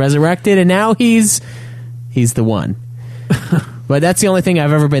he was resurrected, and now he's the one." But that's the only thing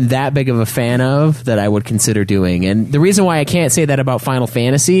I've ever been that big of a fan of that I would consider doing. And the reason why I can't say that about Final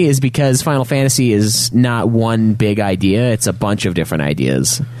Fantasy is because Final Fantasy is not one big idea. It's a bunch of different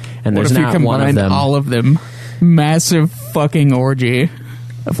ideas. And What there's if you not one of combined them. all of them? Massive fucking orgy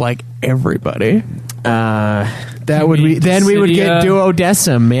of like everybody. That would be, then we would get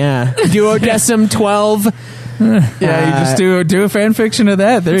Duodecim, yeah. Duodecim 12. Yeah, you just do a fan fiction of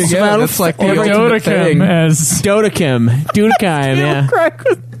that. There you go. That's like the ultimate thing. Dodecim as Dudekheim, yeah.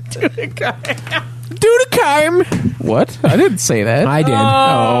 Dudekheim. What? I didn't say that. I did.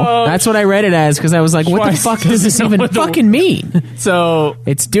 Oh. That's what I read it as because I was like, what the Schweiss fuck does this doesn't know even what the- fucking mean? so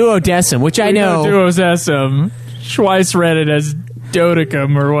It's Duodecim, which I know. Duodecim. Schweiss read it as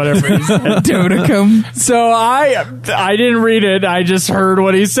Dodecum or whatever he said. Dodecum. So I didn't read it. I just heard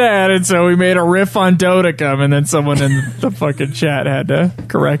what he said, and so we made a riff on Dodecum, and then someone in the fucking chat had to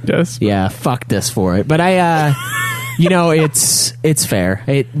correct us. Yeah, fucked us for it. But I, it's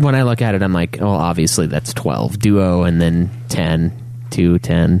fair. When I look at it, I'm like, oh, obviously that's 12. Duo and then 10, 2,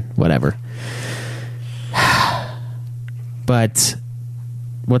 10, whatever. But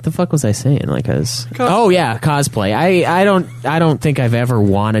what the fuck was I saying? Oh yeah, cosplay. I don't think I've ever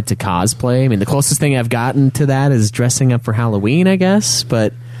wanted to cosplay. I mean, the closest thing I've gotten to that is dressing up for Halloween, I guess.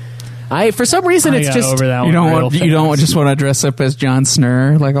 But for some reason, it's got just over that You one don't real want fast. just want to dress up as Jon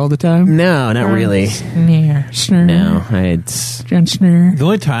Snur like all the time. no, not really. Snur. No, it's Jon Snur. The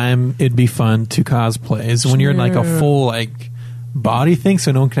only time it'd be fun to cosplay is when you're in like a full like body thing,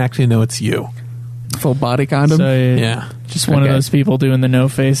 so no one can actually know it's you. Full body condom. So, Yeah, just one of Okay. those people doing the no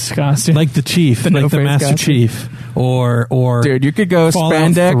face costume. like the chief, like the no-face Master costume. Chief, or Dude, you could go Fallout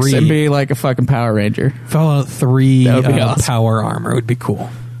spandex 3. and be like a fucking Power Ranger. Fallout 3 That would be awesome. power armor would be cool.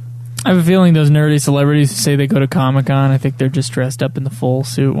 I have a feeling those nerdy celebrities who say they go to Comic-Con, I think they're just dressed up in the full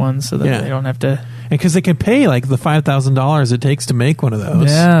suit ones so that Yeah. they don't have to... Because they can pay like the $5,000 it takes to make one of those.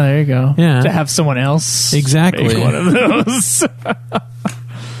 Yeah, there you go. Yeah. To have someone else Exactly. make one of those.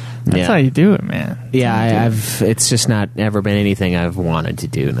 That's how you do it, man. Yeah, it's just not ever been anything I've wanted to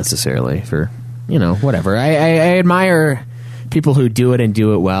do necessarily for, whatever. I admire people who do it and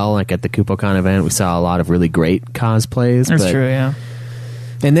do it well. Like at the KupoCon event, we saw a lot of really great cosplays. That's but- true, yeah.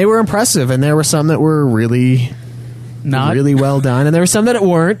 And they were impressive, and there were some that were really, Not really well done. And there were some that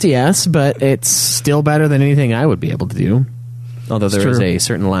weren't, yes, but it's still better than anything I would be able to do. Although there is true. a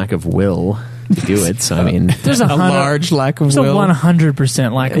certain lack of will to do it. So, I mean... There's a large lack of There's will. a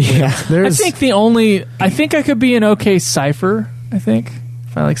 100% lack of will. Yeah, I think I could be an okay Cypher, I think.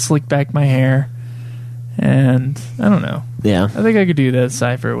 If I slick back my hair. And I don't know. Yeah. I think I could do that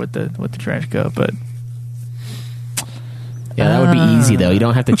Cypher with the trench coat, but Yeah, that would be easy, though. You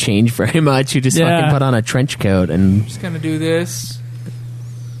don't have to change very much. You just fucking put on a trench coat and... just gonna do this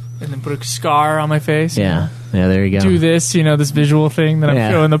and then put a scar on my face. Yeah. Yeah, there you go. Do this, this visual thing that I'm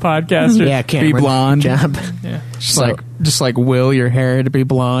Yeah. showing the podcasters. Yeah, Cameron. Be blonde. Job. Yeah, just like will your hair to be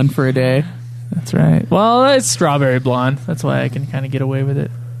blonde for a day. that's right. Well, it's strawberry blonde. That's why I can kind of get away with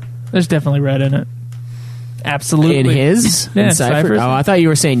it. There's definitely red in it. Absolutely. In his? Yeah, In Cypher? Cypher's. Oh, I thought you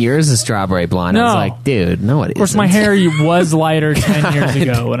were saying yours is strawberry blonde. I was No. like, dude, no, it isn't. Of course, my hair was lighter 10 years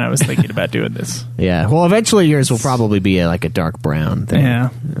ago when I was thinking about doing this. Yeah. Well, eventually yours will probably be a dark brown thing. Yeah.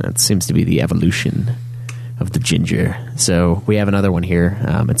 That seems to be the evolution of the ginger. So we have another one here.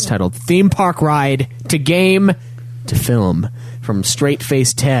 It's titled Theme Park Ride to Game to Film from Straight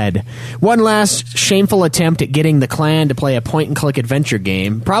Faced Ted. One last shameful attempt at getting the clan to play a point-and-click adventure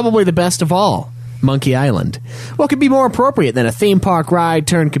game, probably the best of all. Monkey Island. What could be more appropriate than a theme park ride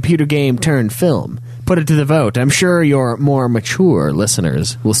turned computer game turned film? Put it to the vote. I'm sure your more mature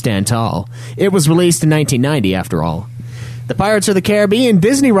listeners will stand tall. It was released in 1990, after all. The Pirates of the Caribbean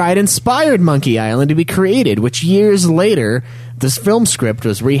Disney ride inspired Monkey Island to be created, which years later, this film script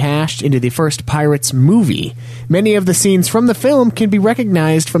was rehashed into the first Pirates movie. Many of the scenes from the film can be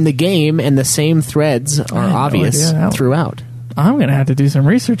recognized from the game, and the same threads are had no obvious idea that. throughout. I'm going to have to do some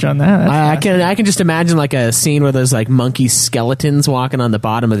research on that. That's I can just imagine a scene where there's monkey skeletons walking on the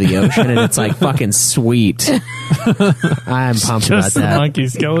bottom of the ocean, and it's fucking sweet. I'm pumped about just the that. monkey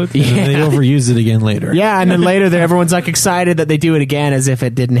skeleton. And then they overuse it again later. Yeah, and then later everyone's excited that they do it again as if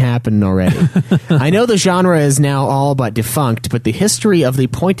it didn't happen already. I know the genre is now all but defunct, but the history of the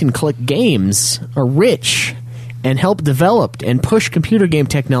point-and-click games are rich and help develop and push computer game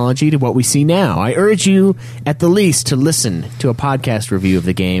technology to what we see now. I urge you, at the least, to listen to a podcast review of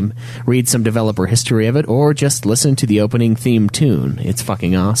the game, read some developer history of it, or just listen to the opening theme tune. It's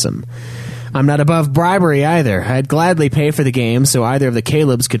fucking awesome. I'm not above bribery either. I'd gladly pay for the game so either of the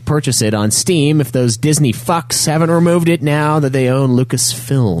Calebs could purchase it on Steam if those Disney fucks haven't removed it now that they own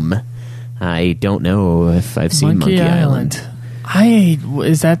Lucasfilm. I don't know if I've seen Monkey Island.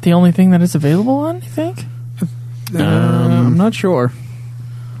 Is that the only thing that is available on, you think? I'm not sure.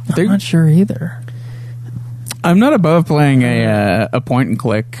 I'm not sure either. I'm not above playing a point and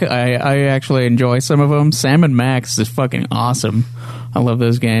click. I actually enjoy some of them. Sam and Max is fucking awesome. I love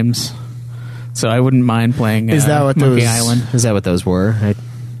those games. So I wouldn't mind playing Is that what Monkey those? Island. Is that what those were? I Sam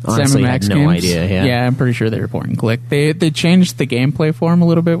honestly and had Max no games? idea. Yeah, I'm pretty sure they were point and click. They changed the gameplay for them a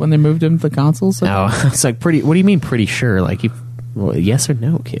little bit when they moved them to the consoles. No, it's like pretty. What do you mean pretty sure? Like yes or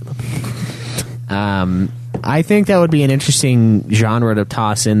no, Caleb? I think that would be an interesting genre to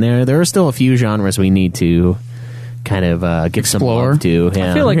toss in there. There are still a few genres we need to kind of give some Explore. love to.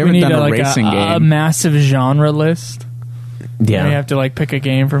 Yeah. I feel like We we need haven't done a like racing a game. massive genre list. yeah. We have to like pick a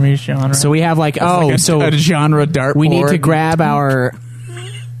game from each genre. So we have like a genre dartboard. we need to grab our.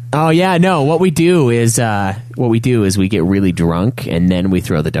 Oh yeah, no. What we do is we get really drunk and then we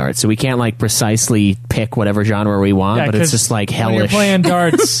throw the darts. So we can't like precisely pick whatever genre we want, Yeah, but it's 'cause just like when you're hellish. playing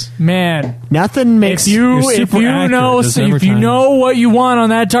darts, man. Nothing makes If you super accurate this every if you time. know what you want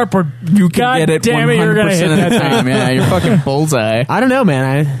on that dartboard, You can God get it damn it, you're gonna 100% hit of that the time. Yeah, you're fucking bullseye. I don't know,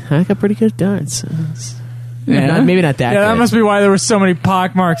 man. I got pretty good at darts. Yeah. Maybe not that. Yeah, that good. must be why there were so many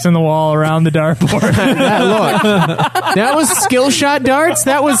pock marks in the wall around the dartboard. That was skill shot darts.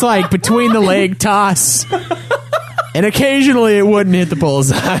 That was like between the leg toss, and occasionally it wouldn't hit the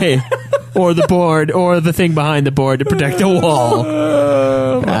bullseye or the board or the thing behind the board to protect the wall.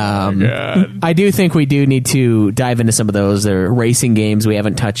 I do think we do need to dive into some of those. There are racing games we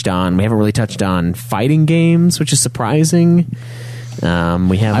haven't touched on. We haven't really touched on fighting games, which is surprising. We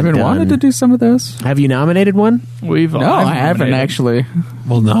haven't. I've been wanting to do some of those. Have you nominated one? No, I haven't actually.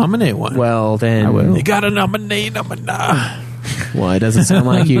 We'll nominate one. Well, then I will. You gotta nominate them. Well, it doesn't sound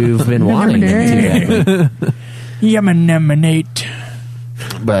like you've been wanting them to. Nominate.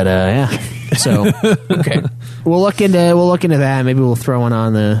 But yeah. So okay, we'll look into that. Maybe we'll throw one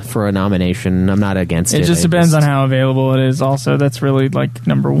on for a nomination. I'm not against it. It just depends on how available it is. Also, that's really like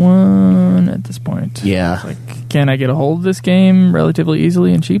number one at this point. Yeah. Like, can I get a hold of this game relatively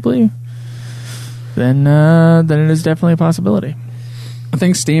easily and cheaply? Then it is definitely a possibility. I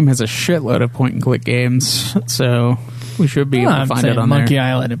think Steam has a shitload of point and click games, so we should be able to I'm find saying it on Monkey there.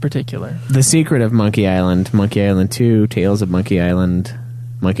 Island in particular. The Secret of Monkey Island, Monkey Island 2, Tales of Monkey Island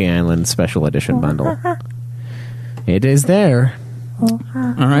Special Edition bundle. It is there. All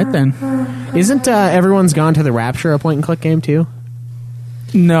right then. Isn't Everyone's Gone to the Rapture a point and click game too?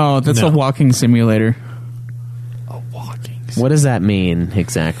 No, that's No. a walking simulator. What does that mean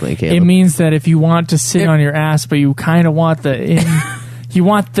exactly, Caleb? It means that if you want to sit on your ass, but you kind of want you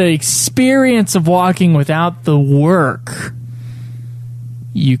want the experience of walking without the work,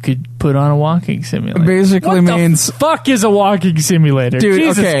 you could put on a walking simulator. Basically what means- the fuck is a walking simulator? Dude,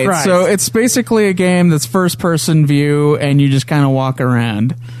 Jesus okay, Christ. so it's basically a game that's first person view and you just kind of walk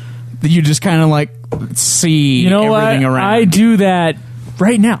around. You just kind of like see you know everything what? around. I do that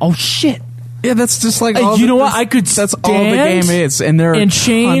right now. Oh shit. Yeah, that's just like You know what? I could that's all the stand game is, and there are and tons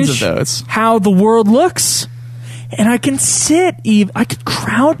change of those. how the world looks, and I can sit. I could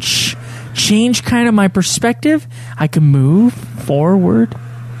crouch, change kind of my perspective. I can move forward.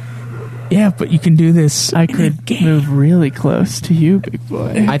 Yeah, but you can do this. I could move really close to you, big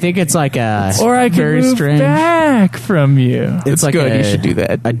boy, I think it's like a or I could very move strange. back from you. It's like good. a- You should do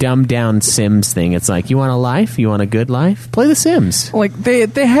that. a dumbed down Sims thing. It's like, you want a life? You want a good life? Play the Sims. Like they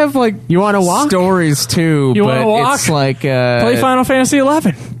have like You want to walk? stories too. You but wanna walk? It's like Play Final Fantasy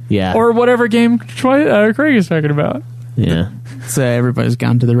 11, Yeah. or whatever game Craig is talking about. Yeah. So everybody's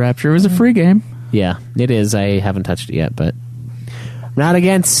gone to the Rapture. It was a free game. Yeah, it is. I haven't touched it yet, but not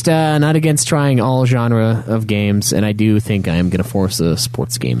against trying all genre of games, and I do think I am going to force a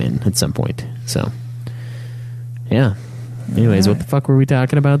sports game in at some point. So, yeah. Anyways, what the fuck were we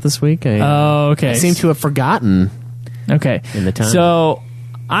talking about this week? Oh, okay. I seem to have forgotten. Okay. In the time. So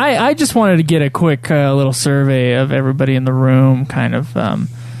I just wanted to get a quick little survey of everybody in the room, kind of.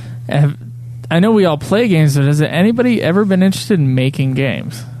 I know we all play games, but has anybody ever been interested in making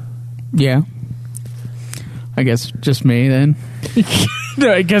games? Yeah. I guess just me then.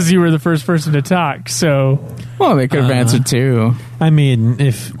 No, I guess you were the first person to talk, so... Well, they could have answered too. I mean,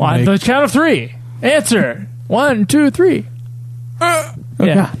 if On the count of three, answer. 1, 2, 3.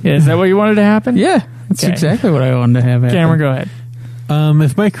 Yeah. Is that what you wanted to happen? Yeah, that's Okay. exactly what I wanted to have happen. Cameron, go ahead.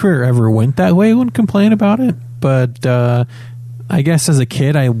 if my career ever went that way, I wouldn't complain about it. But I guess as a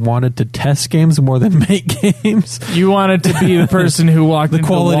kid, I wanted to test games more than make games. You wanted to be the person who walked The into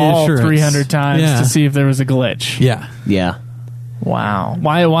the quality wall assurance. 300 times Yeah. to see if there was a glitch. Yeah. Yeah. Wow.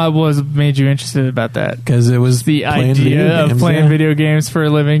 Why was made you interested about that? Because it was The idea of playing video games for a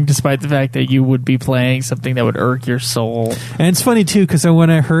living, despite the fact that you would be playing something that would irk your soul. And it's funny, too, because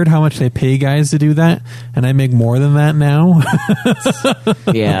when I heard how much they pay guys to do that, and I make more than that now.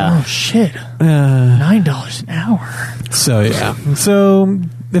 Yeah. Oh, shit. $9 an hour. So, yeah. So,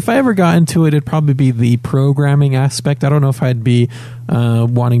 if I ever got into it, it'd probably be the programming aspect. I don't know if I'd be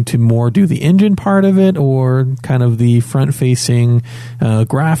wanting to more do the engine part of it or kind of the front-facing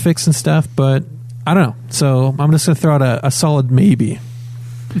graphics and stuff, but I don't know. So I'm just going to throw out a solid maybe.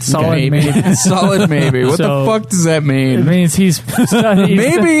 Solid maybe. Solid maybe. What the fuck does that mean? It means he's studying.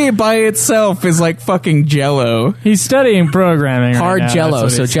 Maybe by itself is like fucking Jello. He's studying programming. Hard right now, Jello, that's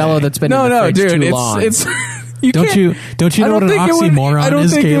what so he's Jello saying. that's been in the fridge dude, too long. it's Don't you know what an oxymoron is, I don't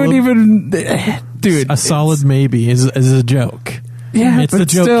think Caleb? it would even, dude. A solid maybe is a joke. Yeah, it's but the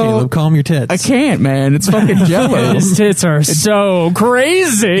joke, still, Caleb. Calm your tits. I can't, man. It's fucking Jello. His tits are so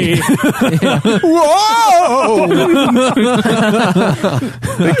crazy. Whoa!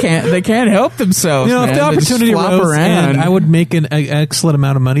 They can't help themselves. You know, man. if the They just opportunity flop arose around. and I would make an excellent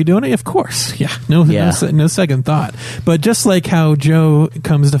amount of money doing it, of course. Yeah. No second thought. But just like how Joe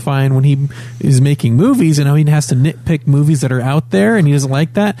comes to find when he is making movies and how he has to nitpick movies that are out there and he doesn't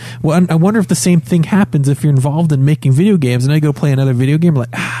like that, well, I wonder if the same thing happens if you're involved in making video games and I go play another video game,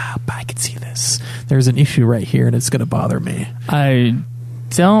 like, but I can see this. There's an issue right here and it's going to bother me. I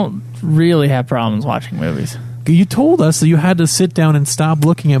don't really have problems watching movies. You told us that you had to sit down and stop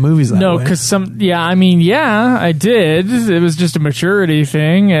looking at movies that No, way. because I did. It was just a maturity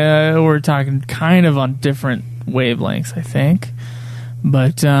thing. We're talking kind of on different wavelengths, I think.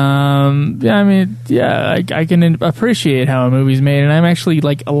 But I can appreciate how a movie's made, and I'm actually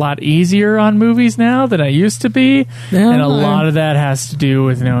like a lot easier on movies now than I used to be, and a lot of that has to do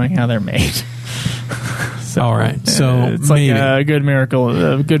with knowing how they're made. So, all right, so it's maybe. like a good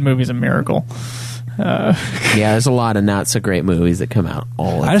miracle. A good movie's a miracle. Yeah, there's a lot of not so great movies that come out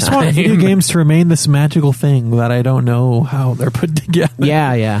all the time. I just want video games to remain this magical thing that I don't know how they're put together.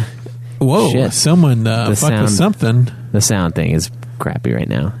 Yeah. Whoa, Shit. someone fucked with something. The sound thing is crappy right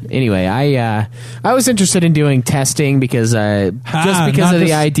now. Anyway, I was interested in doing testing because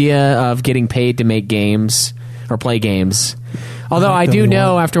the idea of getting paid to make games or play games. Although I do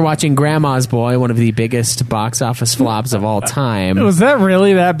know after watching Grandma's Boy, one of the biggest box office flops of all time. Was that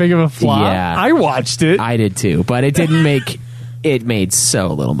really that big of a flop? Yeah. I watched it. I did too, but it didn't make. It made so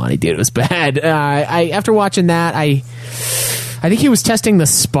little money, dude. It was bad. After watching that, I think he was testing the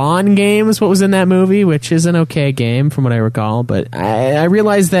Spawn games, what was in that movie, which is an okay game from what I recall. But I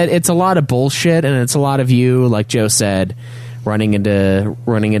realized that it's a lot of bullshit, and it's a lot of you, like Joe said, running into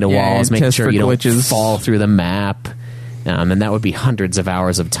walls, making sure you don't fall through the map. And that would be hundreds of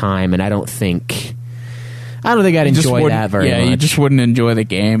hours of time, and I don't think I'd enjoy that very much. Yeah, you just wouldn't enjoy the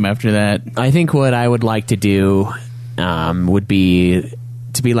game after that. I think what I would like to do would be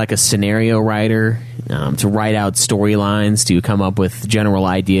to be like a scenario writer, to write out storylines, to come up with general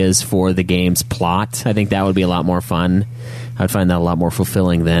ideas for the game's plot. I think that would be a lot more fun. I would find that a lot more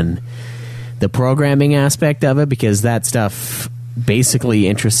fulfilling than the programming aspect of it, because that stuff basically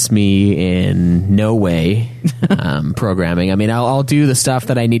interests me in no way. Programming, I mean, I'll do the stuff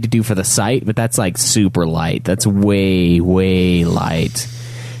that I need to do for the site, but that's like super light. That's way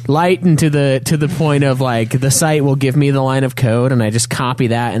light and to the point of like the site will give me the line of code and I just copy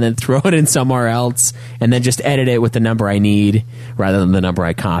that and then throw it in somewhere else and then just edit it with the number I need rather than the number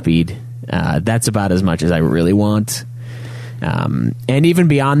I copied. That's about as much as I really want. And even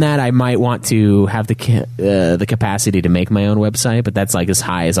beyond that, I might want to have the capacity to make my own website, but that's like as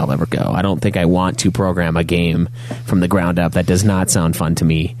high as I'll ever go. I don't think I want to program a game from the ground up. That does not sound fun to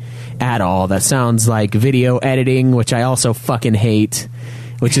me at all. That sounds like video editing, which I also fucking hate.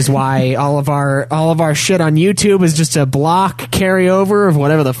 Which is why all of our shit on YouTube is just a block carryover of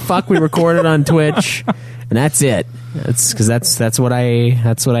whatever the fuck we recorded on Twitch, and that's it. That's because that's what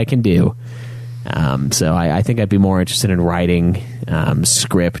I can do. So I think I'd be more interested in writing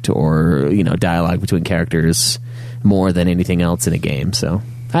script or dialogue between characters more than anything else in a game. So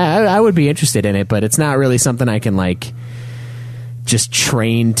I would be interested in it, but it's not really something I can like just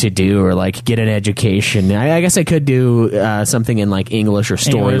train to do or like get an education. I guess I could do something in like English or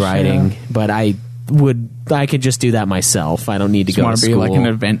story writing, but I could just do that myself. I don't need to go to school. Be like an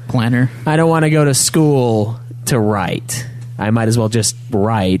event planner. I don't want to go to school to write. I might as well just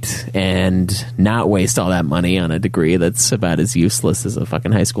write and not waste all that money on a degree that's about as useless as a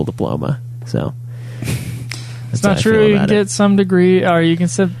fucking high school diploma. So it's not true. You can get some degree, or you can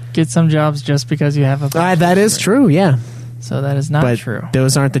get some jobs just because you have a. That is true. Yeah. So that is not true.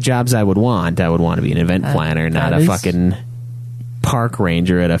 Those aren't the jobs I would want. I would want to be an event planner, not a fucking park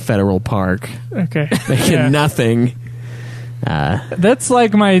ranger at a federal park, Okay. making Yeah. nothing. That's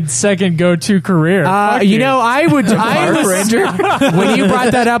like my second go-to career. Fuck You know, I would. ranger. When you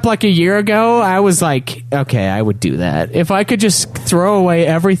brought that up like a year ago, I was like, okay, I would do that. If I could just throw away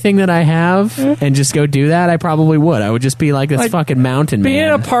everything that I have and just go do that, I probably would. I would just be like this Like, fucking mountain Being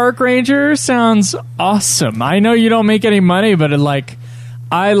man. a park ranger sounds awesome. I know you don't make any money, but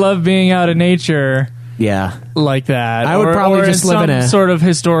I love being out in nature Yeah. like that. I would probably or just live some in a- sort of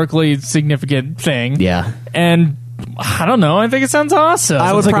historically significant thing. Yeah. And I don't know. I think it sounds awesome.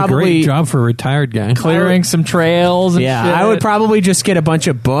 I would It's like a probably great job for a retired guy. clearing some trails. And Yeah, shit. I would probably just get a bunch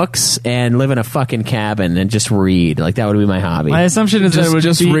of books and live in a fucking cabin and just read. Like that would be my hobby. My assumption is that it would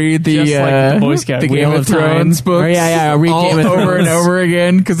Just be read the just like the Boy Scout the Wheel Game of Thrones Time. books. Or yeah, read all Game of over and Thrones. over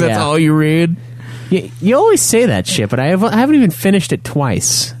again because that's Yeah. all you read. You always say that shit, but I haven't even finished it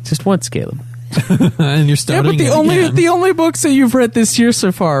twice. Just once, Caleb. And you're Yeah, starting but it again. the only books that you've read this year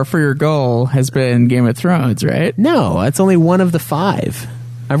so far for your goal has been Game of Thrones, right? No, that's only one of the 5.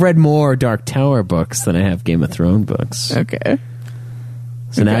 I've read more Dark Tower books than I have Game of Thrones books. Okay.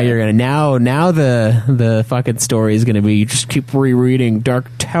 So now you're gonna now the fucking story is gonna be you just keep rereading Dark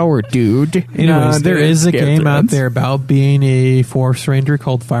Tower, dude. Anyways, there is a Game of game out Thrones. there about being a forest ranger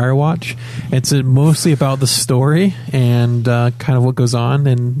called Firewatch. It's mostly about the story and kind of what goes on,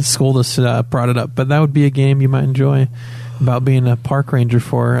 and Skoldus brought it up. But that would be a game you might enjoy, about being a park ranger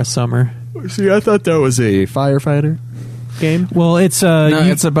for a summer. See, I thought that was a firefighter game. Well, it's No,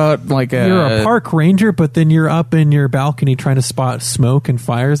 it's about like you're a park ranger, but then you're up in your balcony trying to spot smoke and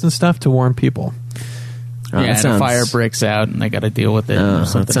fires and stuff to warn people. Yeah, and a fire breaks out and they got to deal with it. or That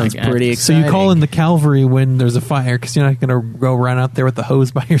something sounds like that. pretty So exciting. you call in the cavalry when there's a fire because you're not going to go run out there with the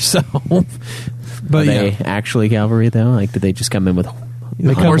hose by yourself. Are But they yeah, actually cavalry though? Like, did they just come in with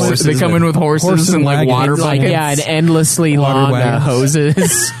they come Horses, they come in with horses and like wagons. water like buckets. and endlessly Water long wagons.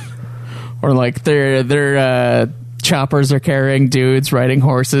 hoses? Or like their choppers are carrying dudes riding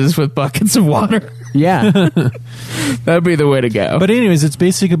horses with buckets of water. Yeah. That'd be the way to go. But anyways, it's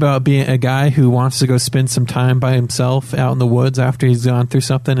basically about being a guy who wants to go spend some time by himself out in the woods after he's gone through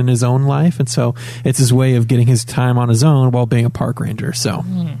something in his own life, and so it's his way of getting his time on his own while being a park ranger. So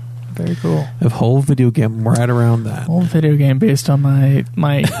Very cool. a whole video game right around that. Old video game based on my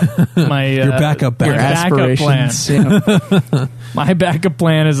Your backup your backup plan. Yeah. My backup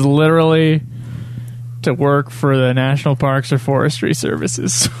plan is literally to work for the National Parks or Forestry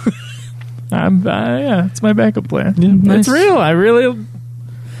Services. It's my backup plan. Yeah, nice. It's real. I really,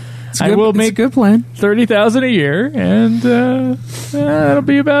 I will it's a make good plan. $30,000 a year, and that'll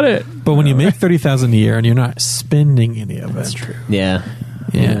be about it. But when you make $30,000 a year and you're not spending any of it, That's true. Yeah.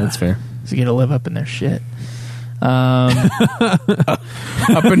 Yeah, that's fair. So you get to live up in their shit. Up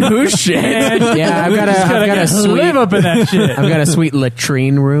in whose shit? Yeah, I've got a sweet live up in that shit. I've got a sweet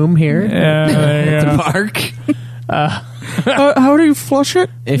latrine room here Yeah, there you at go. the park. How do you flush it?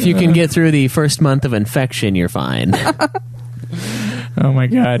 If you can get through the first month of infection, you're fine. Oh my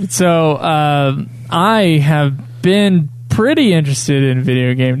god! So I have been pretty interested in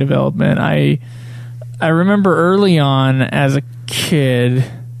video game development. I remember early on as a kid,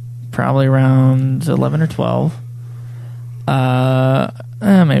 probably around 11 or 12.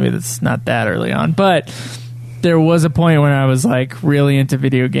 Maybe that's not that early on, but there was a point when I was like really into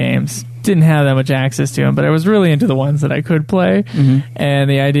video games. Didn't have that much access to them, but I was really into the ones that I could play. And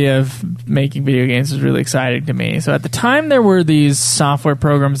the idea of making video games was really exciting to me. So at the time, there were these software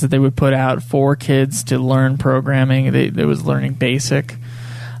programs that they would put out for kids to learn programming. They was Learning Basic.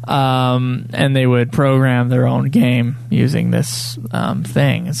 And they would program their own game using this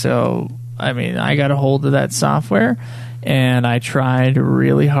thing. So, I mean, I got a hold of that software, and I tried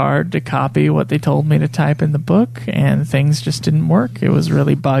really hard to copy what they told me to type in the book, and things just didn't work. It was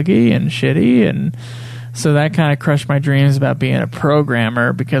really buggy and shitty, and so that kind of crushed my dreams about being a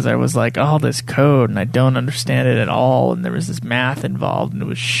programmer, because I was like, all this code, and I don't understand it at all, and there was this math involved, and it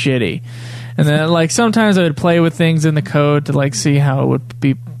was shitty. And then, like, sometimes I would play with things in the code to, like, see how it would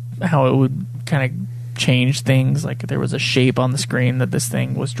kind of change things. Like, there was a shape on the screen that this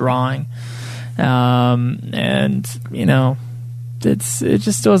thing was drawing. And, you know, it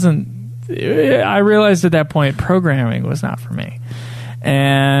just wasn't... I realized at that point programming was not for me.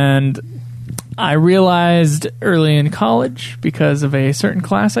 And I realized early in college, because of a certain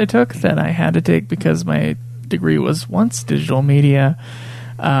class I took that I had to take because my degree was once digital media,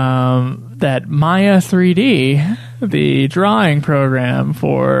 that Maya 3D, the drawing program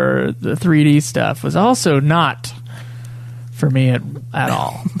for the 3D stuff, was also not for me at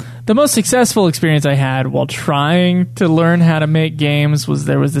all. the most successful experience I had while trying to learn how to make games was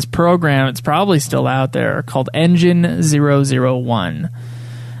there was this program, it's probably still out there, called Engine 001.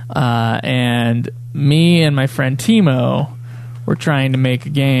 And me and my friend Timo were trying to make a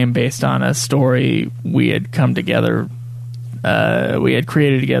game based on a story we had come together, we had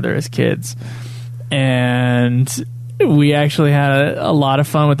created together as kids. And we actually had a lot of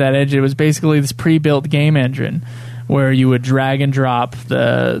fun with that engine. It was basically this pre-built game engine where you would drag and drop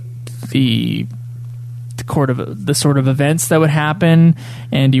the sort of events that would happen,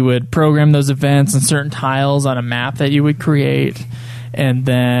 and you would program those events and certain tiles on a map that you would create, and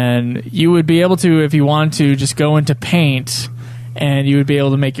then you would be able to, if you wanted to, just go into Paint and you would be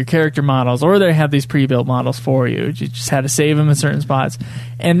able to make your character models, or they have these pre-built models for you. You just had to save them in certain spots.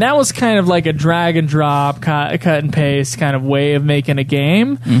 And that was kind of like a drag and drop, cut and paste kind of way of making a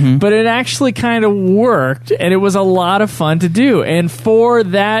game. Mm-hmm. But it actually kind of worked, and it was a lot of fun to do. And for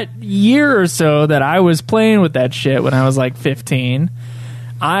that year or so that I was playing with that shit when I was like 15,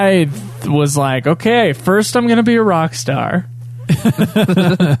 I was like, okay, first I'm going to be a rock star.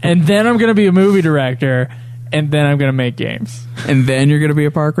 And then I'm going to be a movie director. And then I'm going to make games. And then you're going to be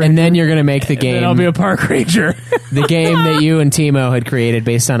a park ranger? And then you're going to make the game. And then I'll be a park ranger. The game that you and Timo had created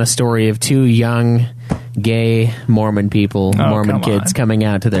based on a story of two young, gay Mormon people, Mormon kids coming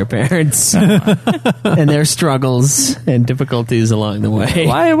out to their parents. And their struggles and difficulties along the way.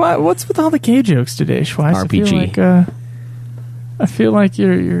 Why? What's with all the gay jokes today, Schweiss? RPG. I feel like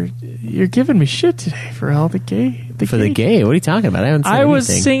you're giving me shit today for all the gay. The gay? What are you talking about? I haven't said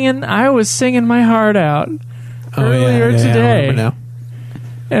anything. I was singing my heart out earlier today. I now.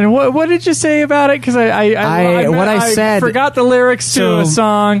 And what did you say about it? Because I forgot the lyrics to a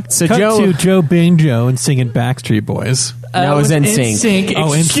song. So Cut to Joe Being Joe and singing Backstreet Boys. No, it was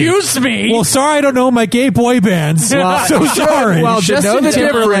NSYNC. Excuse me. Well, sorry, I don't know my gay boy bands. Well, so sorry. Well, Justin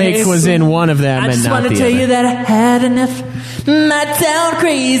Timberlake was in one of them, and not the other. I just want to tell you that I had enough. Might sound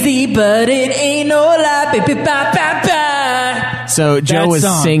crazy, but it ain't no lie. Ba-ba-ba-ba. So Joe was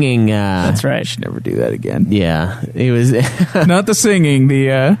singing. That's right. I should never do that again. Yeah, he was. Not the singing.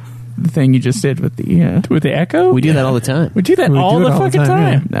 The thing you just did with the echo. We do that all the time. We do that all the fucking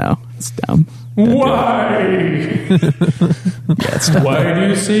time. Yeah. No, it's dumb. Why? Why do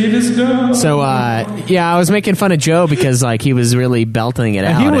you say it is dumb? So, I was making fun of Joe because he was really belting it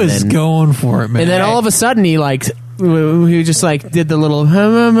out. He was going for it, man. And then all of a sudden he just did the little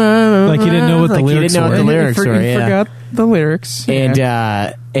like he didn't know what the lyrics were. He forgot the lyrics.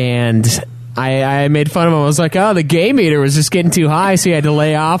 And I made fun of him. I was like, oh, the gay meter was just getting too high, so he had to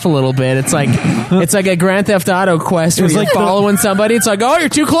lay off a little bit. It's like a Grand Theft Auto quest where you're following somebody. It's like, oh, you're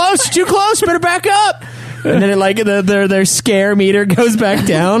too close, better back up. And then their scare meter goes back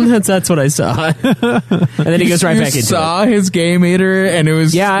down. That's what I saw. And then he goes right back into it. You saw his gay meter, and it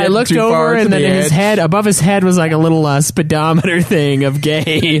was I looked over, and then above his head was like a little speedometer thing of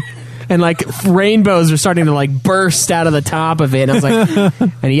gay. And rainbows were starting to burst out of the top of it. And I was like,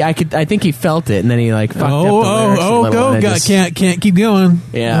 and I think he felt it, and then he fucked up the lyrics a little. Can't keep going.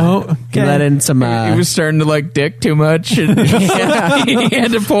 Yeah, he let in some. He was starting to dick too much, and he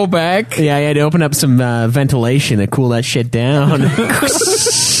had to pull back. Yeah, he had to open up some ventilation to cool that shit down.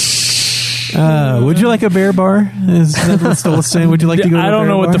 Would you like a bear bar? Is that still the same? Would you like to go to I don't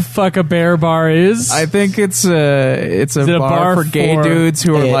know what the fuck a bear bar is. I think it's a bar for gay dudes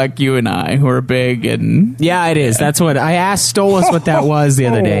who are like you and I, who are big and... Yeah, it is. That's what... I asked Stolas what that was the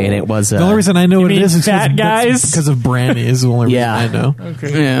other day, and it was... the only reason I know what it is fat guys? because of Brandy is the only reason I know.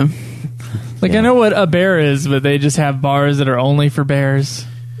 Okay. Yeah. I know what a bear is, but they just have bars that are only for bears.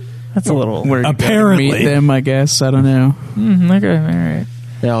 That's a little... Apparently. Meet them, I guess. I don't know. Okay, all right.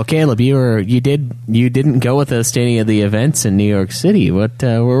 Well, Caleb, you didn't go with us to any of the events in New York City. What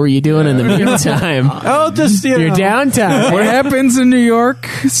were you doing in the meantime? Just your downtime. What happens in New York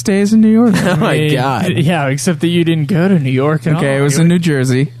stays in New York. Oh my God! Yeah, except that you didn't go to New York. Okay, it was in New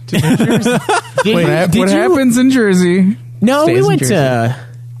Jersey. New Jersey. What happens in Jersey? No, we went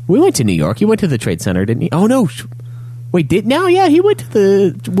to New York. You went to the Trade Center, didn't you? Oh no, wait, Yeah, he went to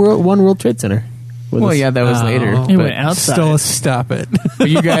the World Trade Center. Well, yeah, that was later. He went outside. Still, stop it. But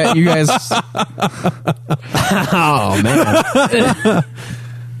you guys. Oh man.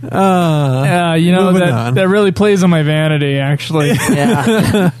 That really plays on my vanity, actually.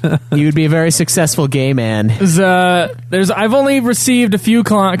 Yeah, you would be a very successful gay man. I've only received a few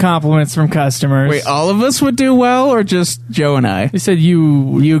compliments from customers. Wait, all of us would do well, or just Joe and I? He said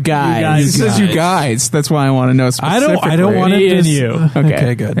you guys. He says you guys. That's why I want to know specifically. I don't want to you.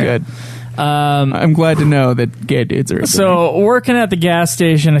 Okay, good. I'm glad to know that gay dudes are a thing. So working at the gas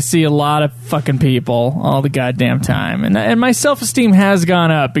station, I see a lot of fucking people all the goddamn time, and my self-esteem has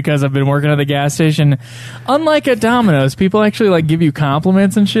gone up because I've been working at the gas station. Unlike at Domino's, people actually like give you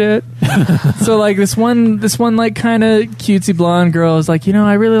compliments and shit. So like this one like kind of cutesy blonde girl is like,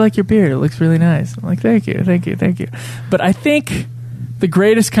 I really like your beard. It looks really nice. I'm like, thank you. But I think the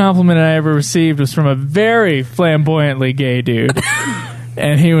greatest compliment I ever received was from a very flamboyantly gay dude.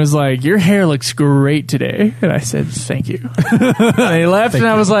 And he was like, your hair looks great today. And I said, thank you. And he left, and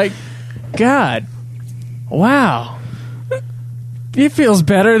I was like, God, wow. It feels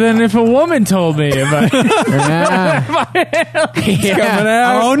better than if a woman told me if I coming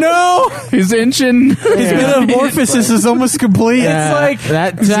out. Oh no! His inching. His metamorphosis is almost complete. It's like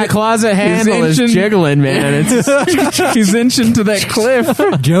that closet handle is ancient- jiggling, man. He's inching to that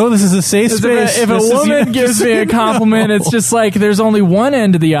cliff. Joe, this is a safe space. if a woman gives me a compliment, it's just like there's only one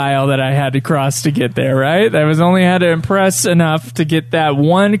end of the aisle that I had to cross to get there, right? I was only had to impress enough to get that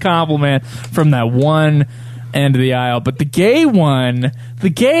one compliment from that one end of the aisle. But the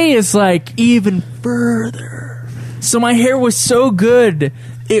gay is like even further. So my hair was so good,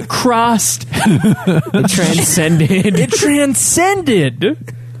 it crossed. It transcended. It transcended.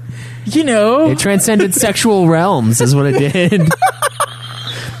 It transcended sexual realms, is what it did.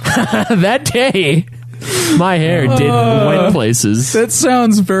 That day, my hair went places. That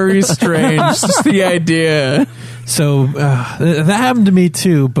sounds very strange. Just the idea. So that happened to me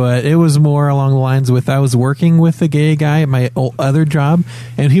too, but it was more along the lines with I was working with a gay guy at my other job,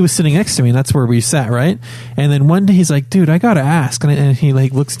 and he was sitting next to me, and that's where we sat, right? And then one day he's like, dude, I gotta ask. And he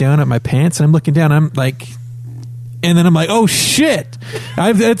like looks down at my pants, and I'm looking down, I'm like... And then I'm like, oh shit!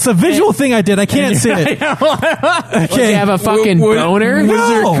 It's a visual thing I did. I can't say it. Okay, you have a fucking boner? Was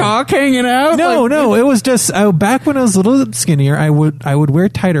your cock hanging out? No. It was just back when I was a little skinnier. I would wear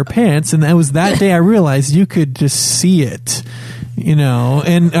tighter pants, and it was that day I realized you could just see it. And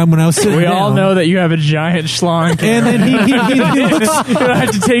when I was sitting we down, all know that you have a giant schlong. and then he looks, you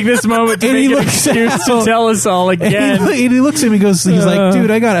have to take this moment to And he make an looks excuse to tell us all again. and he looks at me and goes, he's like,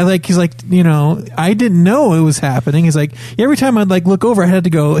 dude, I got it. Like, he's like, I didn't know it was happening. He's like, every time I'd like look over, he had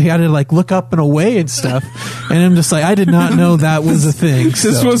to like look up and away and stuff. And I'm just like, I did not know that was a thing.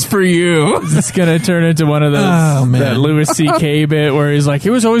 This was for you. It's gonna turn into one of those that Louis C.K. bit where he's like, he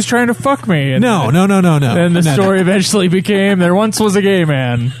was always trying to fuck me. And no. And the story eventually became there once was a gay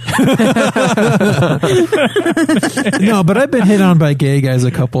man. No, but I've been hit on by gay guys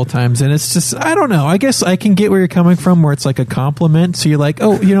a couple of times, and it's just, I don't know. I guess I can get where you're coming from, where it's like a compliment. So you're like,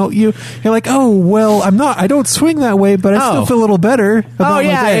 oh, you're like, oh, well, I don't swing that way, but I still feel a little better about my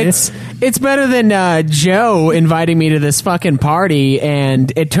day. It's better than Joe inviting me to this fucking party,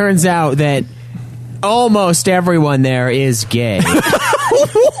 and it turns out that almost everyone there is gay.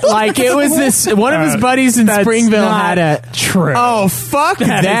 Like, it was this one of his buddies in Springville had a true. Oh, fuck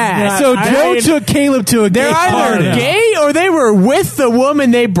that. So Joe took Caleb to a gay They're party. either gay or they were with the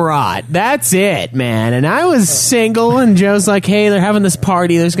woman they brought. That's it, man. And I was single, and Joe's like, hey, they're having this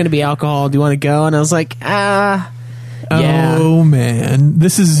party. There's going to be alcohol. Do you want to go? And I was like, yeah. Oh man,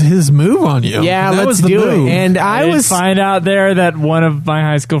 this is his move on you. Yeah, that let's was the do move. it. And I find out there that one of my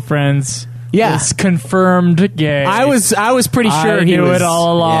high school friends is confirmed gay. I was pretty sure I he knew was it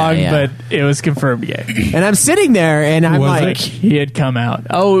all along, yeah. but it was confirmed gay. And I'm sitting there, and I'm Was like, He had come out.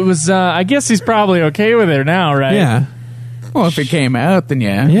 Oh, it was. I guess he's probably okay with it now, right? Yeah, Well, if it came out, then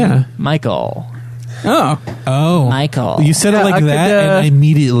yeah. yeah. Michael. Oh, Michael. You said it like that, and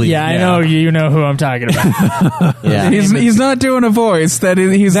immediately. Yeah, I know you know who I'm talking about. yeah. He's not doing a voice. He's That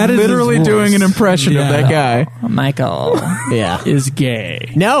is his literally voice. doing an impression of that guy. Michael Yeah. is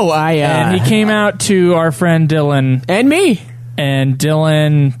gay. No, And he came out to our friend Dylan, and me. and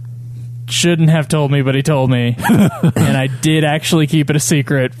Dylan shouldn't have told me, but he told me. And I did actually keep it a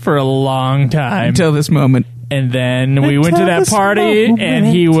secret for a long time. Until this moment. And then we went to that party, and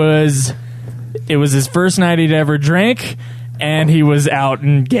it was his first night he'd ever drank, and he was out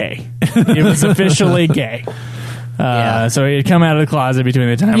and gay. He was officially gay. So he had come out of the closet between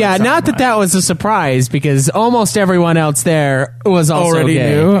the time. Yeah, not that was a surprise, because almost everyone else there was also Already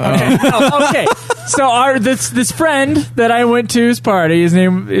gay. knew. Okay. So this friend that I went to his party, his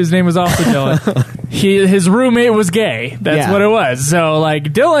name was also Dylan. His roommate was gay. That's what it was. So like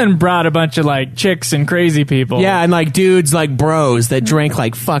Dylan brought a bunch of like chicks and crazy people. Yeah, and like dudes like bros that drank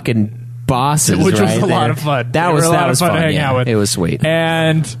like fucking bosses, which was right a lot there. of fun. That They was were a lot that of was fun to hang yeah. out with. It was sweet.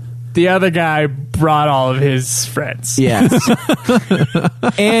 And the other guy brought all of his friends. Yes.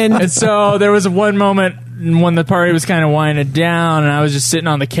 And so there was one moment when the party was kind of winding down, and I was just sitting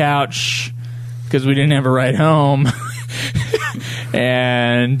on the couch because we didn't have a ride home.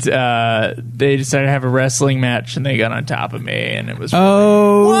 and they decided to have a wrestling match, and they got on top of me, and it was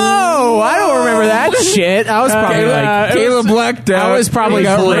Whoa! I don't remember that shit. I was probably Caleb blacked out. I was probably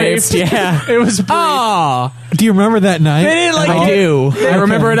got raped. Yeah, it was brief. Oh, Do you remember that night? They didn't like I do. I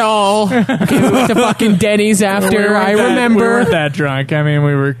remember it all. We went to fucking Denny's after. I remember. We weren't that drunk. I mean,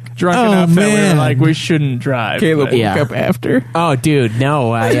 we were drunk enough that we were like, we shouldn't drive. Caleb but- woke up after. Oh, dude,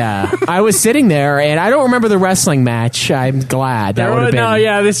 no. I was sitting there, and I don't remember the wrestling match. I'm glad. That would have been... No,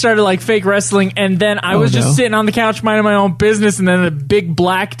 yeah, they started like fake wrestling, and then I was just sitting on the couch minding my own business, and then a big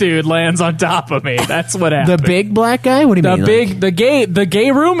black dude lands on top of me. That's what happened. The big black guy? What do you mean? The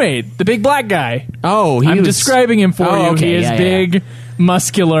gay roommate, the big black guy. Oh, I'm describing him for you. Okay, He is big,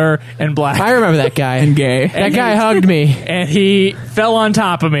 muscular, and black. I remember that guy. And gay. That guy hugged me. And he fell on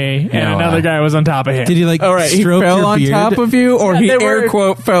top of me, and another guy was on top of him. Did he like All right, he stroke fell your on beard? top of you, or Yeah, he they air were-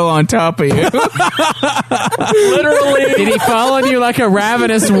 quote fell on top of you. Literally, Did he fall on you like a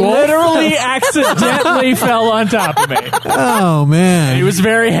ravenous wolf? literally accidentally fell on top of me. Oh man, He was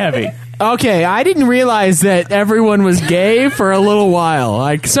very heavy. Okay, I didn't realize that everyone was gay for a little while.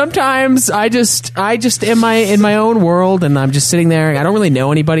 Like sometimes I just in my own world, and I'm just sitting there. I don't really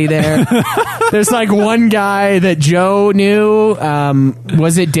know anybody there. There's like one guy that Joe knew.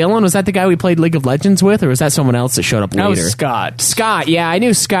 Was it Dylan? Was that the guy we played League of Legends with, or was that someone else that showed up later? That was Scott. Scott, yeah, I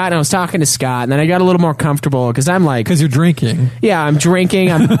knew Scott, and I was talking to Scott, and then I got a little more comfortable because I'm like, because you're drinking. yeah, I'm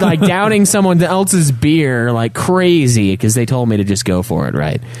drinking. I'm like downing someone else's beer like crazy because they told me to just go for it,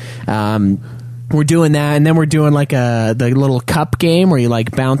 right? We're doing that, and then we're doing like the little cup game where you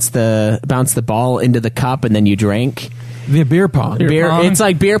like bounce the ball into the cup, and then you drink. The beer pong. pong? It's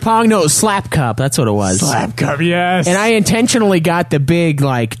like beer pong. No, slap cup. That's what it was. Slap cup, yes. And I intentionally got the big,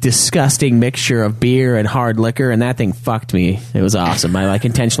 like, disgusting mixture of beer and hard liquor, and that thing fucked me. It was awesome. I, like,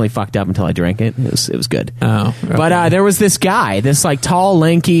 intentionally fucked up until I drank it. It was good. Oh, okay. But there was this guy, this, like, tall,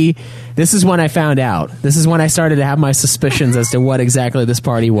 lanky... This is when I found out. This is when I started to have my suspicions as to what exactly this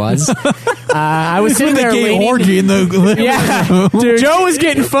party was. I was sitting there gay waiting... orgy in the Yeah, dude, Joe was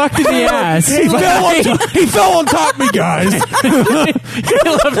getting fucked in the ass. he fell on top of me, guys.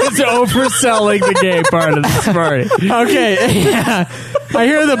 Caleb is overselling the gay part of this party. Okay, yeah.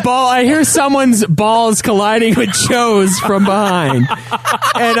 I hear someone's balls colliding with Joe's from behind,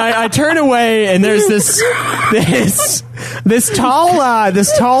 and I turn away, and there's this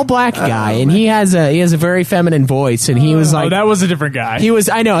tall black guy, and he has a very feminine voice, and he was like, that was a different guy.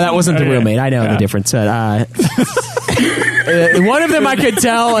 I know that wasn't the roommate. I know the difference. One of them I could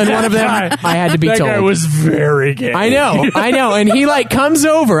tell, and one of them I had to be that told. guy was very gay. I know. And he like comes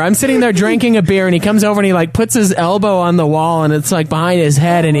over. I'm sitting there drinking a beer, and he comes over and he like puts his elbow on the wall, and it's like behind his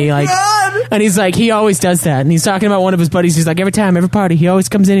head, and he like, and he's like, he always does that, and he's talking about one of his buddies. He's like, every party, he always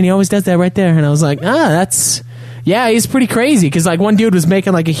comes in and he always does that right there. And I was like, that's. Yeah, he's pretty crazy because like one dude was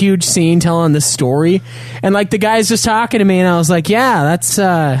making like a huge scene telling this story, and like the guy's just talking to me, and I was like, yeah, that's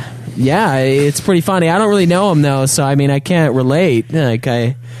yeah, it's pretty funny. I don't really know him though, so I mean I can't relate. Like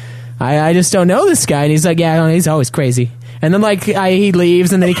I just don't know this guy, and he's like, yeah, he's always crazy. And then like he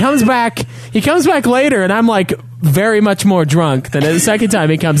leaves, and then he comes back later, and I'm like very much more drunk than the second time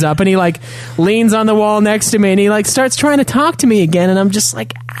he comes up, and he like leans on the wall next to me, and he like starts trying to talk to me again, and I'm just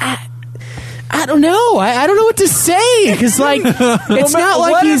like, I don't know. I don't know what to say because, like, it's not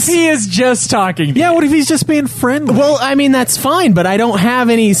like what if he is just talking? Yeah, what if he's just being friendly? Well, I mean, that's fine, but I don't have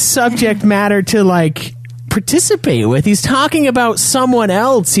any subject matter to like participate with. He's talking about someone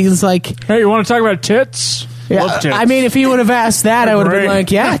else. He's like, Hey, you want to talk about tits? yeah, Love tits. I mean, if he would have asked that, I would have been Great.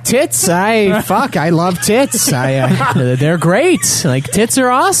 like, yeah, tits. I love tits. They're great. Like, tits are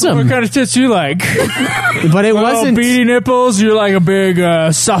awesome. What kind of tits you like? But it wasn't. beady nipples. You like a big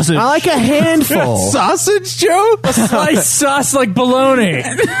sausage. I like a handful. Sausage, Joe? a sliced sauce like bologna.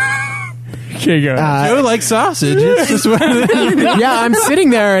 Okay, go. Joe likes sausage. It's just Yeah, I'm sitting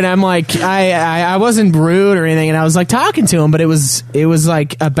there and I'm like, I wasn't rude or anything, and I was like talking to him, but it was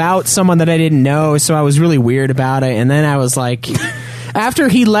like about someone that I didn't know, so I was really weird about it. And then I was like, after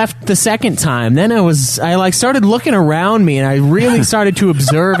he left the second time, then I like started looking around me, and I really started to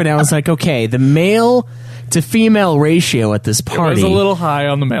observe, and I was like, okay, the male to female ratio at this It party was a little high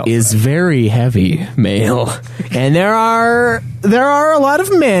on the male. is very heavy male, and there are a lot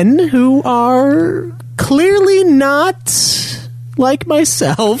of men who are clearly not like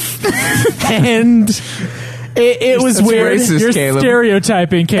myself, and it was That's weird. racist, You're Caleb.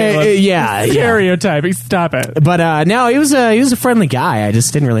 stereotyping, Caleb. Yeah. Stereotyping. Stop it. But no, he was a friendly guy. I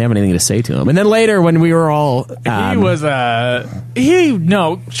just didn't really have anything to say to him. And then later, when we were all, He was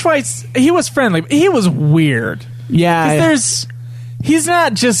Schweitz. He was friendly. But he was weird. yeah, There's he's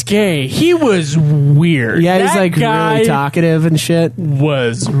not just gay. He was weird. Yeah, he's That like guy really talkative and shit.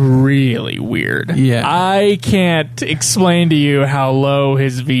 was really weird. Yeah. I can't explain to you how low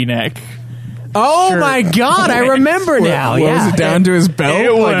his V-neck. Oh Sure. my god, I remember now. What, yeah, was it down to his belt?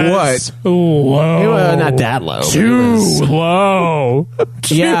 It Like was what? low. It was not that low. Too low.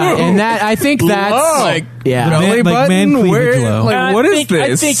 Yeah, and that I think that's Low. yeah. Belly like man button? cleavage Where? low. Like what is I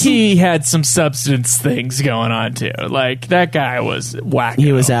this? think he had some substance things going on too. Like that guy was wacko.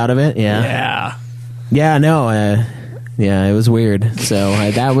 He was out of it. Yeah, Yeah. yeah. No, yeah, it was weird. So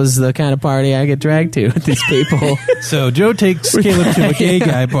that was the kind of party I get dragged to with these people. So Joe takes Caleb to a gay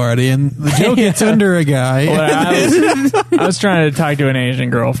guy party, and Joe gets under a guy. Well, I was trying to talk to an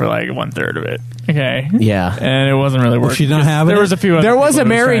Asian girl for like 1/3 of it. Okay. Yeah. And it wasn't really working. she not having There it? was a few other There was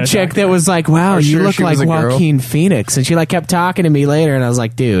people a I trying married to chick talk that to. was like, "Wow, you sure look she like was a girl. Joaquin Phoenix," and she like kept talking to me later, and I was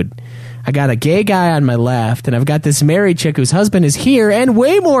like, "Dude, I got a gay guy on my left, and I've got this married chick whose husband is here and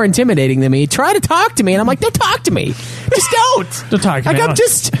way more intimidating than me. Try to talk to me," and I'm like, "Don't talk to me, just don't." Don't talk to Like me. I'm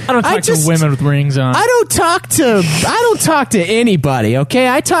just, I don't talk to women with rings on. I don't talk to anybody. Okay,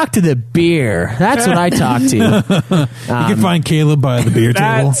 I talk to the beer. That's what I talk to. You can find Caleb by the beer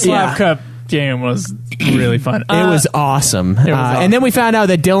table. That slap Yeah. cup game was really fun. It was awesome. awesome. And then we found out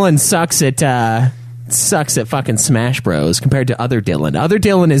that Dylan sucks at fucking Smash Bros. Compared to other Dylan. Other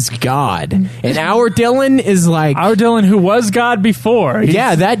Dylan is God, and our Dylan is like our Dylan, who was God before.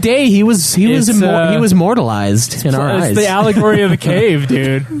 yeah. That day he was mortalized in our It's eyes. the allegory of the cave,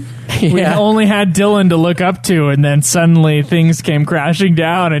 dude. We Yeah. only had Dylan to look up to, and then suddenly things came crashing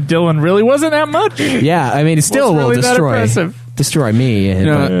down, and Dylan really wasn't that much. Yeah, I mean, it still What's will really that impressive? destroy me. You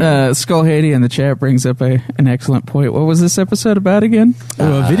know, Skull Haiti in the chat brings up an excellent point. What was this episode about again?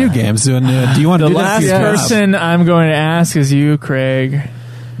 Video games. And, do you want to The do that? last for your job? person I'm going to ask is you, Craig.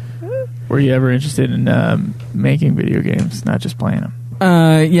 Were you ever interested in making video games, not just playing them?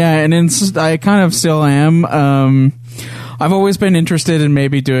 Yeah, and I kind of still am. I've always been interested in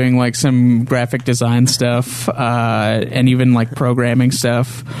maybe doing like some graphic design stuff, and even like programming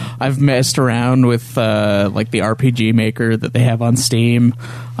stuff. I've messed around with like the RPG Maker that they have on Steam.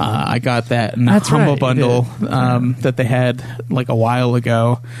 I got that in a That's Humble right, Bundle that they had like a while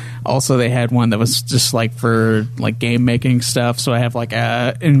ago. Also, they had one that was just like for like game making stuff. So I have like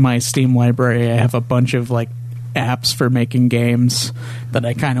in my Steam library, I have a bunch of like apps for making games that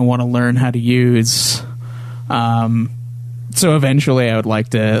I kind of want to learn how to use. So eventually I would like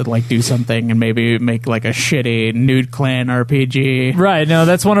to like do something and maybe make like a shitty Nude Clan RPG. Right. No,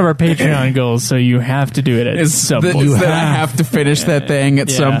 that's one of our Patreon goals, so you have to do it at some point. You I have have to finish that thing at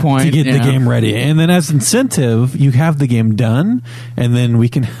some point to get the yeah. game ready, and then as incentive, you have the game done, and then we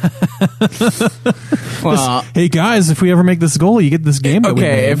can. Well, Hey guys, if we ever make this goal, you get this game. that we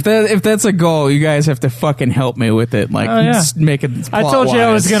okay, made. if that's a goal, you guys have to fucking help me with it. Like, Oh, yeah. make it. I told you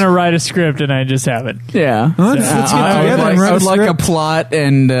I was plot-wise. going to write a script, and I just haven't. Yeah, Let's get together and write I a would like a script. plot,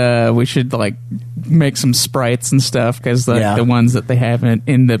 and we should like make some sprites and stuff because Yeah. the ones that they have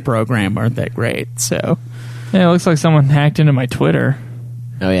in the program aren't that great. So Yeah, it looks like someone hacked into my Twitter.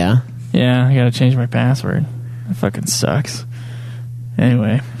 oh yeah. Yeah, I got to change my password. That fucking sucks.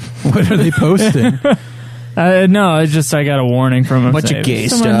 Anyway. What are they posting? No, it's just I got a warning from him. Bunch of saying, gay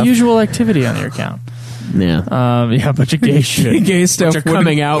some stuff. unusual activity on your account. Yeah. Yeah, a bunch of gay shit. gay stuff Bunch of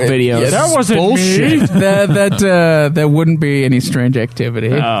coming out videos. That wasn't bullshit. me. that wouldn't be any strange activity.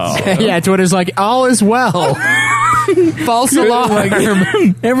 Oh. Yeah, Twitter's like, all is well. False alarm. Like,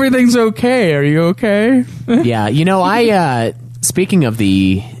 everything's okay. Are you okay? Yeah, you know, I speaking of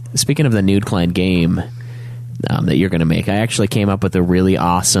the Nude Clan game that you're going to make, I actually came up with a really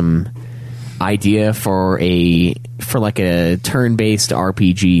awesome idea for like a turn-based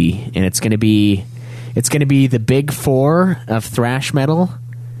RPG, and it's going to be the big four of thrash metal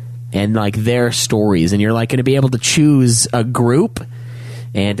and like their stories, and you're like going to be able to choose a group.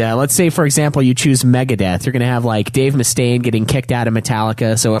 And let's say, for example, you choose Megadeth. You're going to have, like, Dave Mustaine getting kicked out of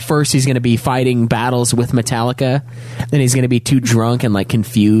Metallica. So at first he's going to be fighting battles with Metallica. Then he's going to be too drunk and, like,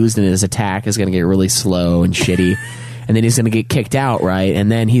 confused, and his attack is going to get really slow and shitty. And then he's going to get kicked out, right? And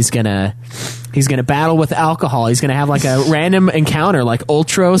then he's going to battle with alcohol. He's going to have, like, a random encounter, like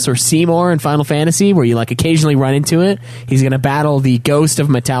Ultros or Seymour in Final Fantasy, where you, like, occasionally run into it. He's going to battle the ghost of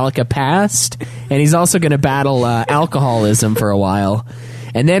Metallica past. And he's also going to battle alcoholism for a while.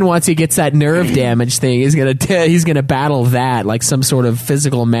 And then once he gets that nerve damage thing, he's gonna battle that, like some sort of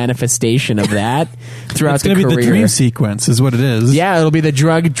physical manifestation of that throughout It's the going career. to be the dream sequence, is what it is. Yeah, it'll be the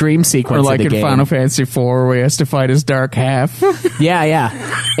drug dream sequence. Or like of the in game. Final Fantasy IV, where he has to fight his dark half. Yeah.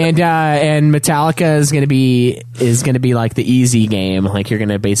 And Metallica is gonna be like the easy game. Like you're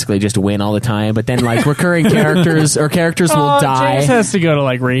gonna basically just win all the time. But then like recurring characters will die. James has to go to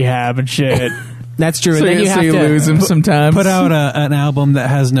like rehab and shit. That's true. So And then you have you to lose him sometimes. Put out an album that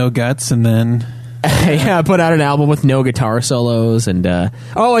has no guts, and then put out an album with no guitar solos, and and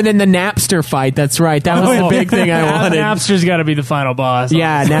then the Napster fight. That's right. That was the big thing I wanted. Napster's got to be the final boss.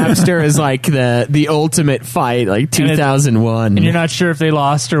 Yeah, Napster is like the ultimate fight, like 2001. And you're not sure if they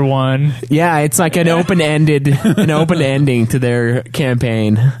lost or won. Yeah, it's like an open ending to their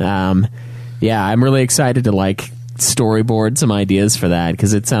campaign. Yeah, I'm really excited to like storyboard some ideas for that,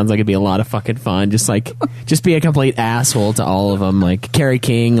 because it sounds like it'd be a lot of fucking fun. Just be a complete asshole to all of them. Like Kerry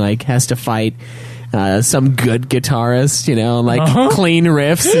King like has to fight some good guitarist, clean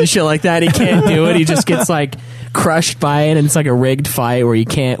riffs and shit like that. He can't do it. He just gets like crushed by it, and it's like a rigged fight where you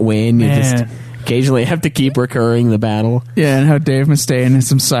can't win. You just occasionally have to keep recurring the battle. Yeah, and how Dave Mustaine has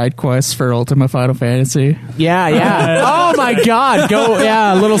some side quests for Ultima Final Fantasy. Yeah. Oh my God!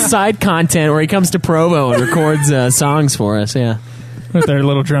 A little side content where he comes to Provo and records songs for us. Yeah, With their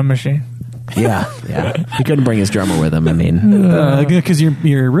little drum machine. yeah. He couldn't bring his drummer with him. I mean, because your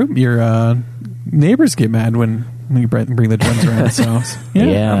neighbors get mad when you bring the drums around. So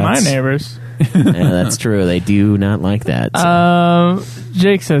Yeah, my that's- neighbors. yeah, that's true. They do not like that. So.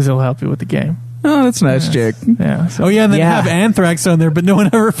 Jake says he'll help you with the game. Oh, that's nice, Jake. Yeah. So and then Yeah. have Anthrax on there, but no one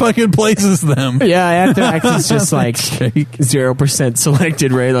ever fucking places them. Yeah, Anthrax is just like 0%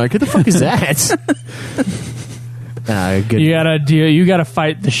 selected, right? Like, what the fuck is that? Good. you gotta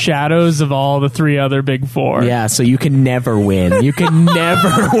fight the shadows of all the three other big four. Yeah, so you can never win. You can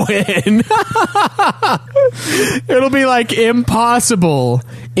never win. It'll be like impossible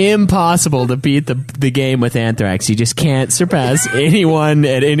to beat the game with Anthrax. You just can't surpass anyone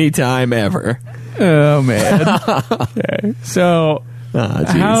at any time ever. Oh, man. Okay. So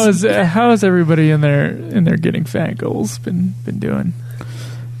jeez. how is everybody in their getting fat goals been doing?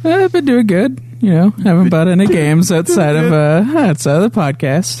 I've been doing good. Haven't bought any games outside of the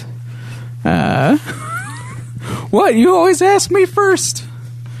podcast. What? You always ask me first.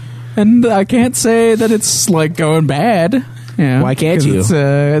 And I can't say that it's like going bad. Why can't you?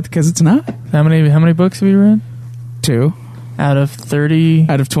 Because it's not. How many books have you read? 2 Out of 30?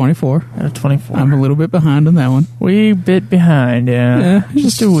 out of 24. Out of 24. I'm a little bit behind on that one. Wee bit behind, yeah. Yeah,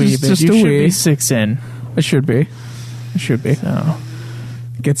 Just a wee bit. just You a should wee. be 6 in. I should be. So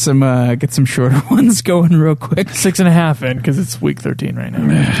Get some shorter ones going real quick. 6.5 in, because it's week 13 right now.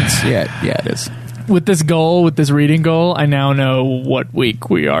 Yeah, it is. With this reading goal, I now know what week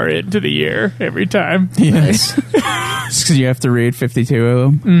we are into the year every time. Yes. Just because you have to read 52 of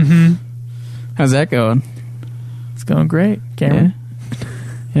them. Mm-hmm. How's that going? It's going great, Cameron.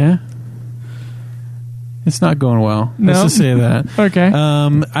 Yeah. It's not going well. No? Let's just say that. Okay.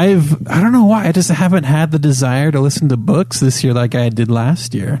 I don't know why. I just haven't had the desire to listen to books this year like I did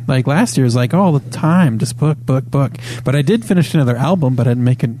last year. Like last year was like all the time, just book. But I did finish another album, but I didn't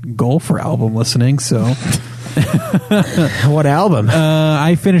make a goal for album listening. So, What album?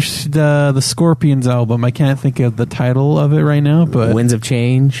 I finished the Scorpions album. I can't think of the title of it right now, but Winds of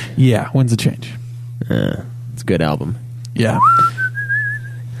Change. yeah, Winds of Change. It's a good album. Yeah.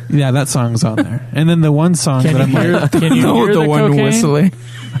 Yeah, that song's on there. And then the one song Can that you I'm hear, like, can you hear the one cocaine? whistling.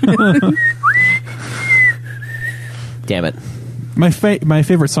 Damn it. my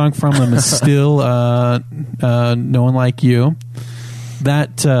favorite song from them is still No One Like You.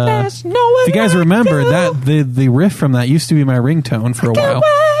 That if you guys remember that the riff from that used to be my ringtone for a while.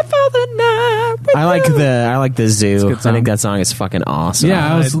 I like the Zoo. I think that song is fucking awesome.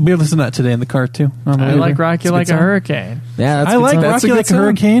 Yeah, we listened to that today in the car too. I like Rock You Like a Hurricane. Yeah, that's I like That's Rock a You good Like a song.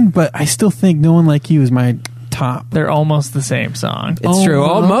 Hurricane, but I still think No One Like You is my top. They're almost the same song. It's true.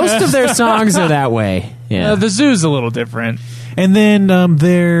 Most of their songs are that way. Yeah. The Zoo's a little different. And then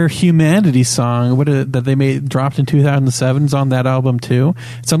their Humanity song, that they dropped in 2007, is on that album too.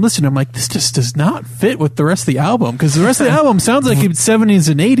 So I'm listening. I'm like, this just does not fit with the rest of the album, because the rest of the album sounds like it's 70s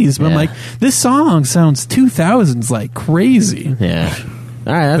and 80s. But I'm Yeah. like, this song sounds 2000s like crazy. Yeah.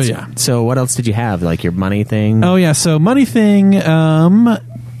 All right. That's, But yeah. So what else did you have? Like your money thing? Oh yeah, so Money Thing,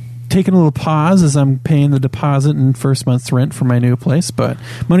 taking a little pause as I'm paying the deposit and first month's rent for my new place, but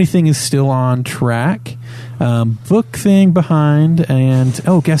Money Thing is still on track. Book Thing behind, and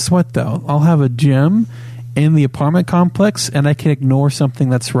guess what though? I'll have a gym in the apartment complex, and I can ignore something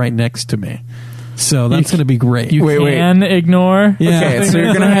that's right next to me. So that's going to be great. You can ignore. Yeah. Okay, so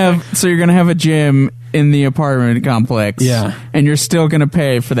you're gonna have a gym in the apartment complex. Yeah. And you're still gonna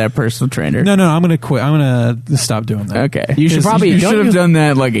pay for that personal trainer. No, I'm going to quit. I'm going to stop doing that. Okay. You should probably You should have done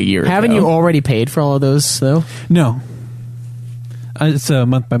that like a year Haven't ago. you already paid for all of those though? No. It's a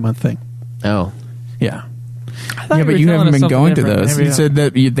month by month thing. Oh, Yeah. Yeah, but you haven't been going to those. You said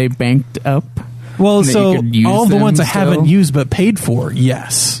that they banked up. Well, And that so you could use all the them ones I still? haven't used but paid for,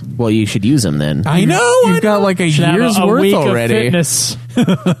 yes. well, you should use them then. I know. You've got like a year's a worth week already. Of fitness.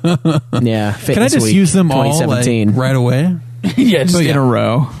 Yeah, Can I just Week use them all like, 2017. right away? Yeah, just But in yeah. a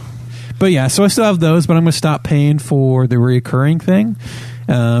row. But yeah, so I still have those, but I'm going to stop paying for the reoccurring thing,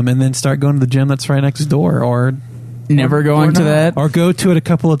 and then start going to the gym that's right next door, or Never going to that. or go to it a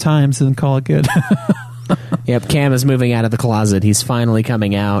couple of times and call it good. Yep, Cam is moving out of the closet. He's finally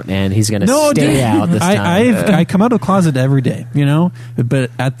coming out, and he's going to No, stay dude. out this time. I come out of the closet every day, you know.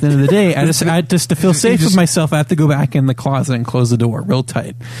 But at the end of the day, I just to feel safe with myself, I have to go back in the closet and close the door real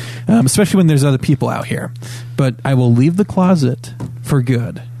tight, especially when there's other people out here. But I will leave the closet for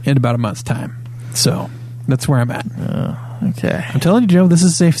good in about a month's time. So that's where I'm at. Okay. I'm telling you, Joe, this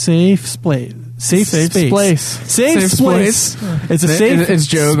is a safe place. Safe space. place. Safe place. It's a safe. Is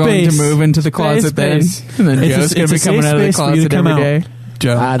Joe going to space. move into the closet then? space. And then It's Joe's going to be it's a coming safe out of the space for you to closet come every out. day.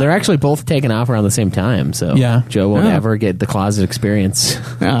 Joe. They're actually both taking off around the same time, so Yeah. Joe will Oh. never get the closet experience,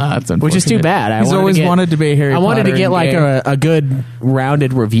 That's which is too unfortunate. bad. He's always wanted to be Harry I wanted to Potter get and like gay. a good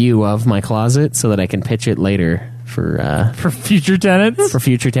rounded review of my closet so that I can pitch it later For future tenants? for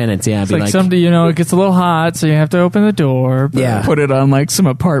future tenants. Yeah, It's like someday, it gets a little hot, so you have to open the door. But Yeah. Put it on like some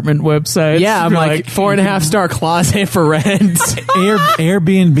apartment websites. yeah, I'm You're like 4.5 star closet for rent.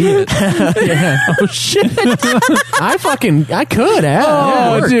 Airbnb it. Oh shit! I could have.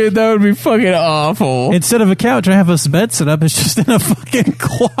 Oh, dude, that would be fucking awful. Instead of a couch, I have a bed set up. It's just in a fucking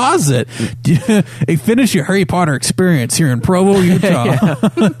closet. Hey, finish your Harry Potter experience here in Provo,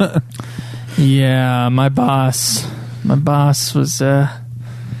 Utah. Yeah, my boss was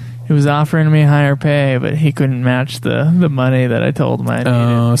he was offering me higher pay, but he couldn't match the money that I told him I needed.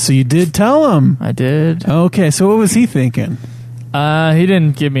 Oh, so you did tell him. I did. Okay, so what was he thinking? He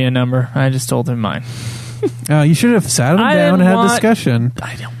didn't give me a number. I just told him mine. You should have sat him I down and didn't had a want- discussion.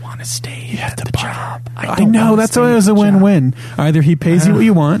 I don't want to stay at the job. I know, that's why it was a win-win. Either he pays you what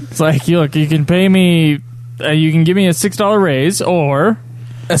you want. It's like, look, you can pay me, you can give me a $6 raise, or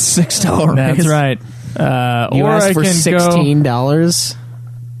a $6 raise. that's right. You or asked I for can go. $16.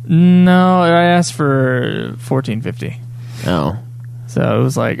 No, I asked for $14.50. Oh, So it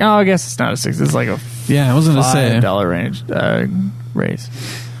was like, I guess it's not a six. It's like a Yeah, I was going to say. $5 range raise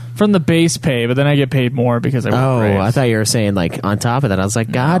from the base pay, but then I get paid more because I work raise. I thought you were saying like on top of that. I was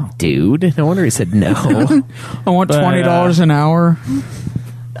like, God, dude, no wonder he said no. I want $20 an hour.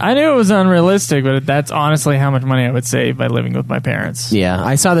 I knew it was unrealistic, but that's honestly how much money I would save by living with my parents. Yeah,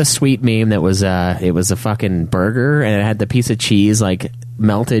 I saw this sweet meme that was it was a fucking burger and it had the piece of cheese like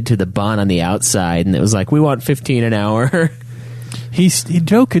melted to the bun on the outside, and it was like, we want $15 an hour.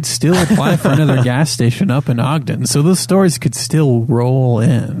 Joe could still apply for another gas station up in Ogden, so those stories could still roll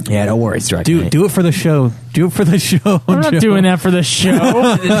in. Yeah, don't worry, Strike. Do it for the show. Do it for the show. I'm not Joe. doing that for the show.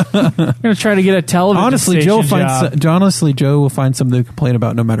 I'm going to try to get a television Honestly, station job. Joe will find something to complain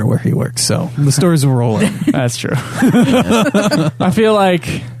about no matter where he works. So the stories will roll in. That's true. I feel like,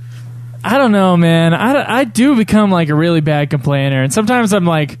 I don't know, man. I do become like a really bad complainer, and sometimes I'm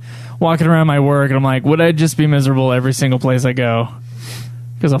like walking around my work, and I'm like, would I just be miserable every single place I go?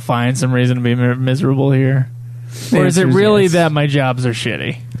 Because I'll find some reason to be miserable here. Or is it really that my jobs are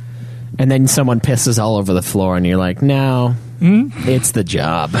shitty? And then someone pisses all over the floor, and you're like, no, it's the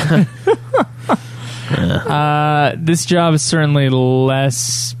job. This job is certainly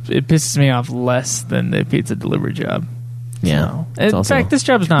less. It pisses me off less than the pizza delivery job. Yeah. So, in fact, this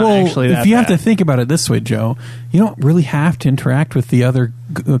job is not Well, actually that if you have bad. to think about it this way, Joe, you don't really have to interact with the other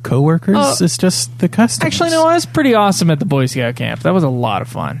coworkers. It's just the customers. Actually, no, I was pretty awesome at the Boy Scout camp. That was a lot of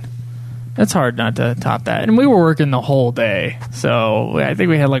fun. It's hard not to top that. And we were working the whole day. So I think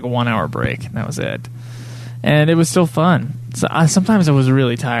we had like a 1 hour break, and that was it. And it was still fun. So sometimes I was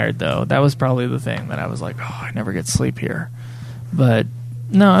really tired, though. That was probably the thing that I was like, I never get sleep here. But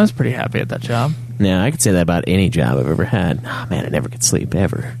no, I was pretty happy at that job. Yeah, I could say that about any job I've ever had. Oh, man, I never could sleep,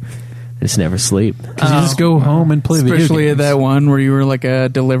 ever. I just never sleep. Because you just go home and play video Especially games. at that one where you were like a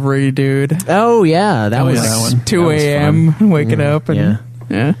delivery dude. Oh, yeah, that was that one. 2 a.m. waking up and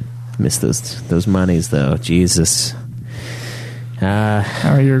yeah. Miss those monies, though. Jesus. How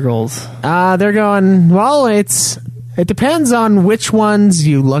are your goals? They're going, well, it depends on which ones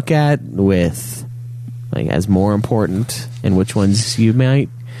you look at with, like, as more important and which ones you might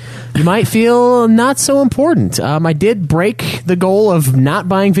you might feel not so important. I did break the goal of not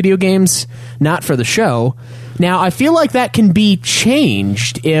buying video games, not for the show. Now, I feel like that can be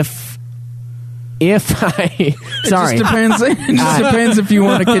changed if I... Sorry. It just depends if you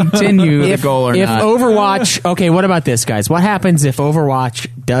want to continue the goal or if not. Overwatch... Okay, what about this, guys? What happens if Overwatch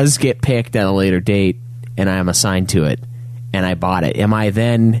does get picked at a later date and I am assigned to it and I bought it? Am I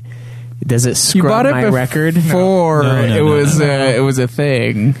then... Does it scrub my record? Before No. it was a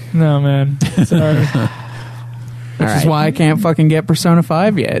thing. No, man. Sorry. Which is why I can't fucking get Persona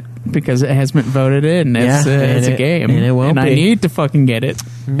 5 yet, because it hasn't been voted in as a game, and it won't I be. need to fucking get it.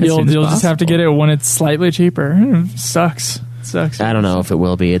 You'll just have to get it when it's slightly cheaper. Sucks. I don't know if it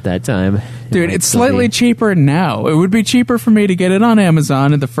will be at that time. Dude, it's slightly cheaper now. It would be cheaper for me to get it on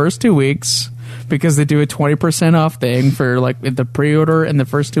Amazon in the first 2 weeks, because they do a 20% off thing for like the pre-order in the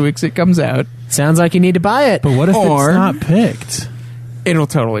first 2 weeks it comes out. Sounds like you need to buy it. But what if Or- it's not picked? It'll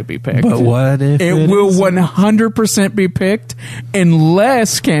totally be picked. But what if it will is? 100% be picked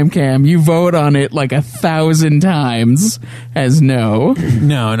unless Cam you vote on it like 1,000 times as no.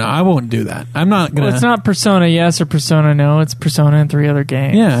 No, I won't do that. I'm not gonna. Well, it's not Persona yes or Persona no. It's Persona and 3 other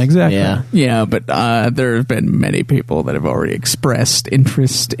games. Yeah, exactly. Yeah. Yeah, but there have been many people that have already expressed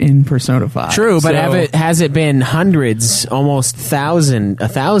interest in Persona 5. True, but So- has it been hundreds, almost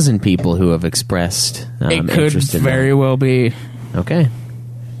 1,000 people who have expressed it could interest in very well be. that? Okay.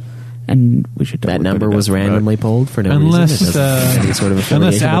 And we should That totally number put it was up for vote. randomly polled for no Unless, reason. It doesn't have any sort of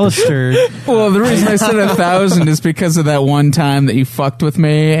unless affiliation with Alistair. Well, the reason I said 1,000 is because of that one time that you fucked with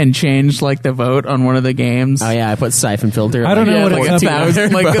me and changed like the vote on one of the games. Oh yeah, I put siphon filter. I don't know what like it's up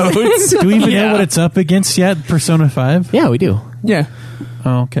 1,000 like votes. Do we even know what it's up against yet? Persona 5? Yeah, we do. Yeah.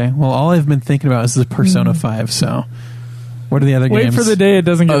 Oh, okay. Well, all I've been thinking about is the Persona 5. So, what are the other Wait games? for the day it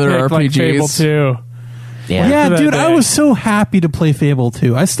doesn't get Other picked like RPGs. Fable 2. Yeah. Yeah, for that dude, I day. was so happy to play Fable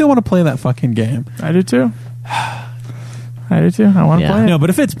 2. I still want to play that fucking game. I do too. I want to Yeah. play it. No, but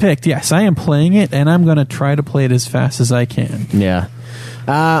if it's picked, yes, I am playing it, and I'm going to try to play it as fast as I can. Yeah.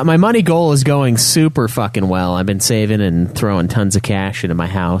 My money goal is going super fucking well. I've been saving and throwing tons of cash into my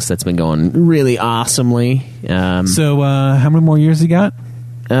house. That's been going really awesomely. So, how many more years you got?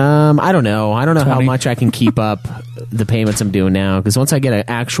 I don't know. I don't know how 20. much I can keep up the payments I'm doing now, because once I get an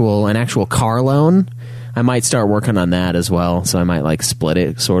actual car loan, I might start working on that as well. So I might like split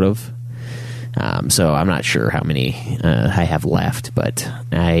it, sort of. So I'm not sure how many I have left, but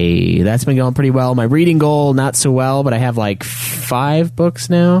that's been going pretty well. My reading goal, not so well, but I have like 5 books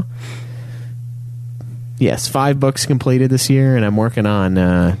now. Yes, 5 books completed this year, and I'm working on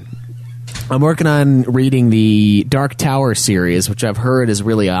reading the Dark Tower series, which I've heard is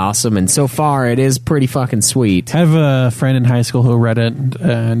really awesome, and so far it is pretty fucking sweet. I have a friend in high school who read it,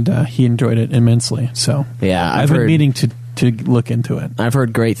 and he enjoyed it immensely. So, Yeah, I've been meaning to look into it. I've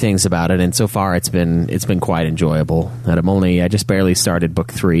heard great things about it, and so far it's been quite enjoyable. And I just barely started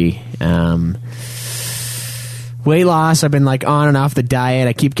book 3. Weight loss, I've been like on and off the diet.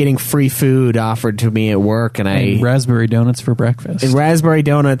 I keep getting free food offered to me at work, and raspberry donuts for breakfast. and raspberry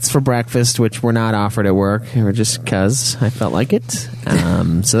donuts for breakfast, which were not offered at work, or just because I felt like it.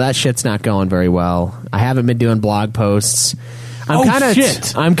 So that shit's not going very well. I haven't been doing blog posts. I'm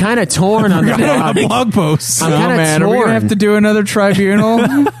kind of torn on the blog posts. I'm kinda man, are we torn. gonna have to do another tribunal?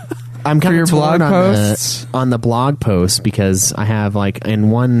 I'm kind your of blog torn posts? on the blog posts, because I have like on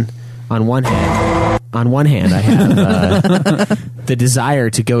one hand I have the desire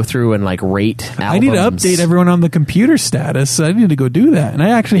to go through and like rate albums. I need to update everyone on the computer status. I need to go do that. And I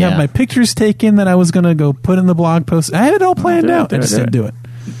actually have Yeah. my pictures taken that I was going to go put in the blog post. I had it all planned out. I just didn't do it.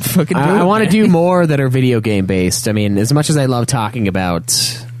 Fucking do I it. want to do more that are video game based. I mean, as much as I love talking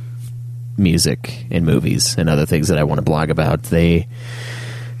about music and movies and other things that I want to blog about, at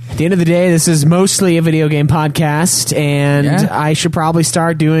the end of the day, this is mostly a video game podcast, and Yeah. I should probably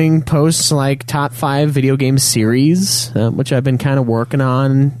start doing posts like top 5 video game series, which I've been kind of working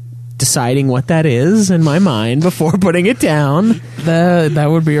on, deciding what that is in my mind before putting it down. That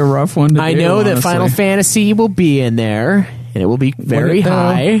would be a rough one to I do, know that honestly. Final Fantasy will be in there, and it will be very it, though?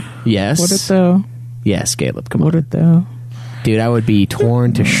 high. Yes. Would it though? Yes, Caleb, come Would on. it though? Dude, I would be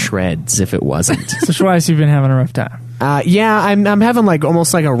torn to shreds if it wasn't. So Schweiss, you've been having a rough time. Yeah, I'm having like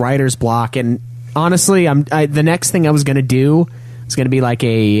almost like a writer's block, and honestly, the next thing I was gonna do is gonna be like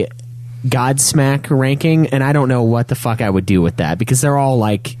a Godsmack ranking, and I don't know what the fuck I would do with that, because they're all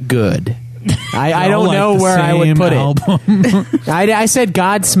like good. I don't All, know like, the where I would same put album. it. I said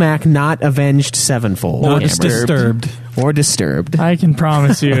Godsmack, not Avenged Sevenfold. Or Amber. just Disturbed. Or Disturbed. I can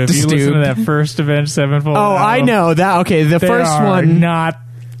promise you, if you listen to Disturbed. that first Avenged Sevenfold, Oh, I album, know that. Okay, the they first are one.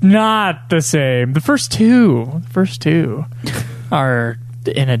 not the same. The first two are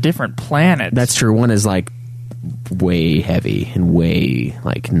in a different planet. That's true. One is like way heavy and way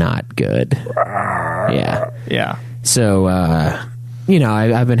like not good. Yeah. So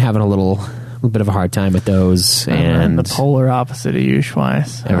I've been having a little bit of a hard time with those, and the polar opposite of you,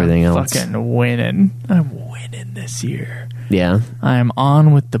 Schweiss. Everything I'm else. Fucking winning. I'm winning this year. Yeah. I'm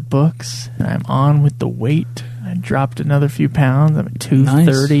on with the books, and I'm on with the weight. I dropped another few pounds. I'm at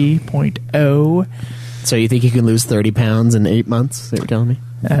 230.0. So you think you can lose 30 pounds in 8 months? They were telling me.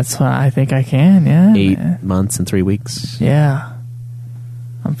 That's what I think I can. Yeah. 8 months and 3 weeks. Yeah.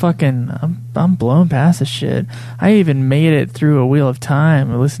 I'm blown past this shit. I even made it through a Wheel of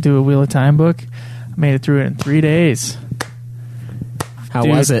Time. I listened to a Wheel of Time book. I made it through it in 3 days. How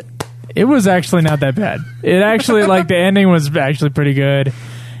Dude, was it? It was actually not that bad. It actually, like, the ending was actually pretty good.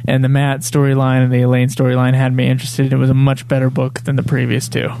 And the Matt storyline and the Elaine storyline had me interested. It was a much better book than the previous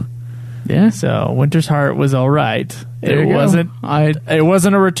two. Yeah. So Winter's Heart was all right. There It you go. it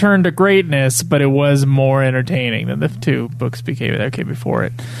wasn't a return to greatness, but it was more entertaining than the two books that came before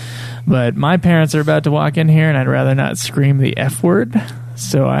it. But my parents are about to walk in here, and I'd rather not scream the F word.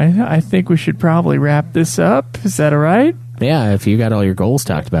 So I think we should probably wrap this up. Is that all right? Yeah, if you got all your goals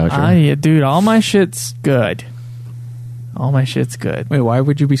talked about. Sure. Yeah, dude, all my shit's good. All my shit's good. Wait, why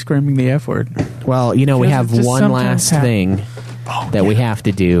would you be screaming the F word? Well, we Because have it just one sometimes last thing that we have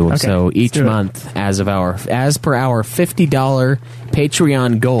to do. Okay, So let's each do it. month, as per our $50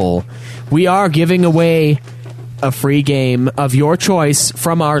 Patreon goal, we are giving away a free game of your choice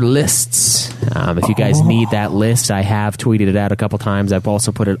from our lists. If you guys need that list, I have tweeted it out a couple times. I've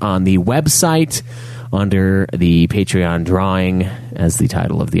also put it on the website under the Patreon drawing as the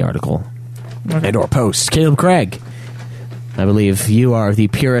title of the article and or post. Caleb Craig, I believe you are the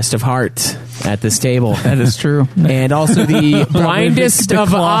purest of heart at this table. That is true. And also the blindest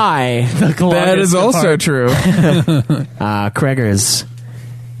of eye. That is also true. Craigers,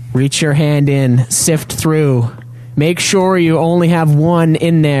 reach your hand in, sift through, make sure you only have one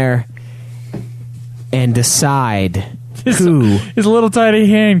in there, and decide who. His little tiny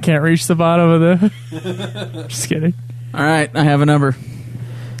hand can't reach the bottom of the... Just kidding. All right, I have a number.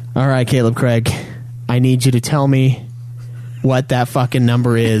 All right, Caleb Craig, I need you to tell me what that fucking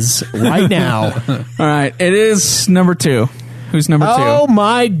number is right now. All right, it is number 2. Who's number 2? Oh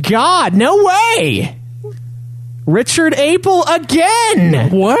my God, no way! Richard Apel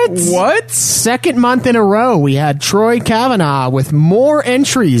again! What? Second month in a row, we had Troy Kavanaugh with more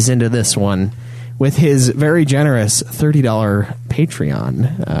entries into this one with his very generous $30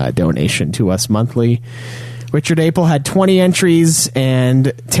 Patreon donation to us monthly. Richard Apel had 20 entries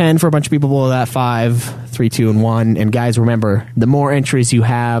and 10 for a bunch of people below that, 5, 3, 2, and 1. And guys, remember, the more entries you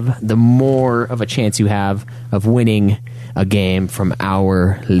have, the more of a chance you have of winning a game from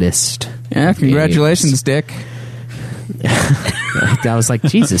our list. Yeah, congratulations, Dick. I was like,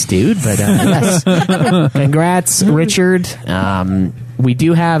 Jesus, dude. But yes. Congrats, Richard. We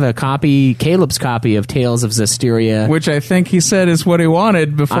do have a copy, Caleb's copy of Tales of Zestiria. Which I think he said is what he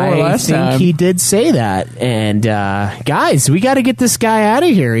wanted before last time. I think he did say that. And guys, we got to get this guy out of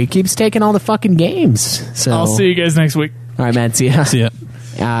here. He keeps taking all the fucking games. So I'll see you guys next week. All right, man. See ya. See ya.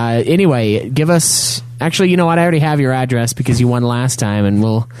 Anyway, give us... Actually, you know what? I already have your address because you won last time, and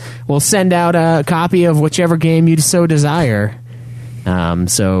we'll send out a copy of whichever game you so desire.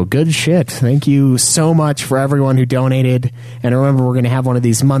 So good shit. Thank you so much for everyone who donated. And remember, we're going to have one of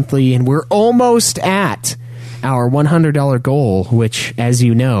these monthly, and we're almost at our $100 goal, which, as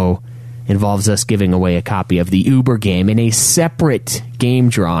you know, involves us giving away a copy of the Uber game in a separate game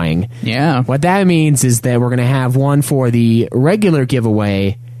drawing. Yeah. What that means is that we're going to have one for the regular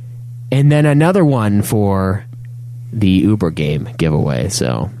giveaway and then another one for the Uber game giveaway.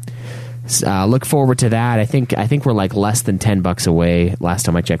 So look forward to that. I think we're like less than $10 away last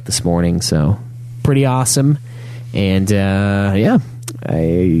time I checked this morning. So pretty awesome. And yeah,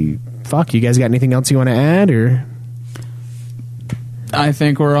 you guys got anything else you want to add or? I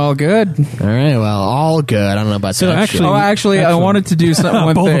think we're all good. All right, well, all good. I don't know about So that. actually, I wanted to do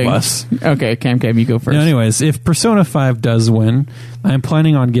one both thing. of us. Okay, Cam, you go first. Anyways, if Persona 5 does win, I'm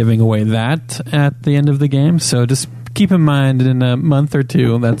planning on giving away that at the end of the game. So just keep in mind, in a month or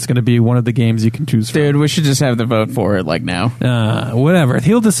two, that's going to be one of the games you can choose from. Dude, we should just have the vote for it, like, now. Whatever.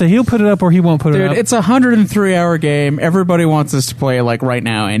 He'll just say he'll put it up or he won't put it up. Dude, it's a 103-hour game. Everybody wants us to play it, like, right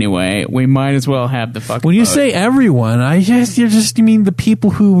now anyway. We might as well have the fucking When you vote. say everyone, you mean the people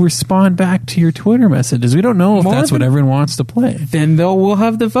who respond back to your Twitter messages. We don't know if More that's what than- everyone wants to play. Then we'll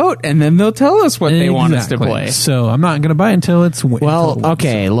have the vote, and then they'll tell us what they want us to Exactly. play. So I'm not going to buy it until it's until it Well, wins.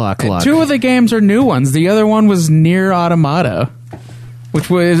 okay, look. 2 of the games are new ones. The other one was Nier Automata,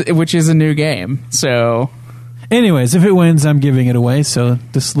 which is a new game. So, Anyways, if it wins, I'm giving it away. So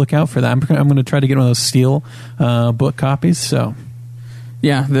just look out for that. I'm going to try to get one of those steel book copies. So.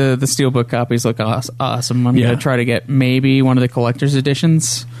 Yeah, the steelbook copies look awesome. I'm going to try to get maybe one of the collector's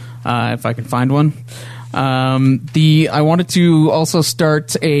editions if I can find one. I wanted to also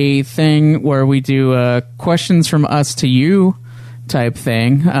start a thing where we do questions from us to you type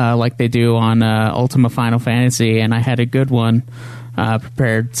thing, like they do on Ultima Final Fantasy, and I had a good one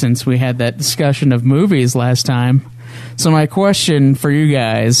prepared since we had that discussion of movies last time. So my question for you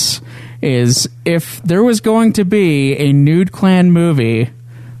guys is, if there was going to be a nude clan movie,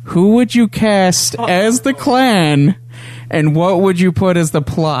 who would you cast as the clan, and what would you put as the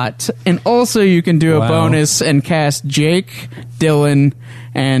plot? And also you can do a bonus and cast Jake, Dylan,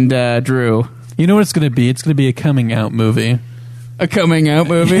 and Drew. You know what it's going to be? It's going to be a coming out movie. A coming out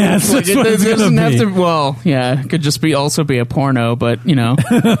movie? Yes, like, that's what it it's doesn't gonna have be. to. Well, yeah, it could just be also be a porno, but you know.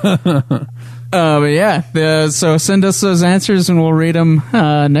 But yeah, so send us those answers and we'll read them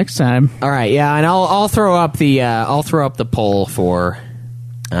next time. All right, yeah, and I'll throw up the poll for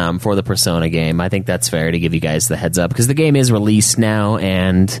the Persona game. I think that's fair to give you guys the heads up because the game is released now,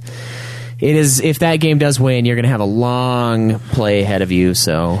 and it is. If that game does win, you're going to have a long play ahead of you.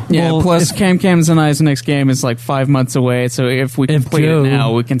 So yeah. Plus, Cam's and I's next game is like 5 months away. So if we complete it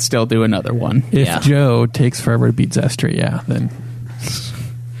now, we can still do another one. If Joe takes forever to beat Zestri, then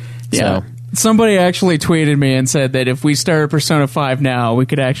yeah. So. Somebody actually tweeted me and said that if we started Persona 5 now, we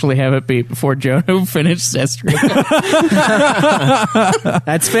could actually have it beat before Joe finished Zestri.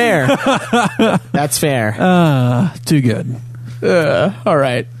 That's fair. That's fair. too good. All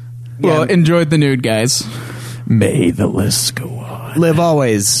right. Well, enjoyed the nude, guys. May the list go on. Live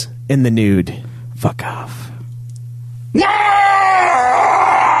always in the nude. Fuck off. Yeah!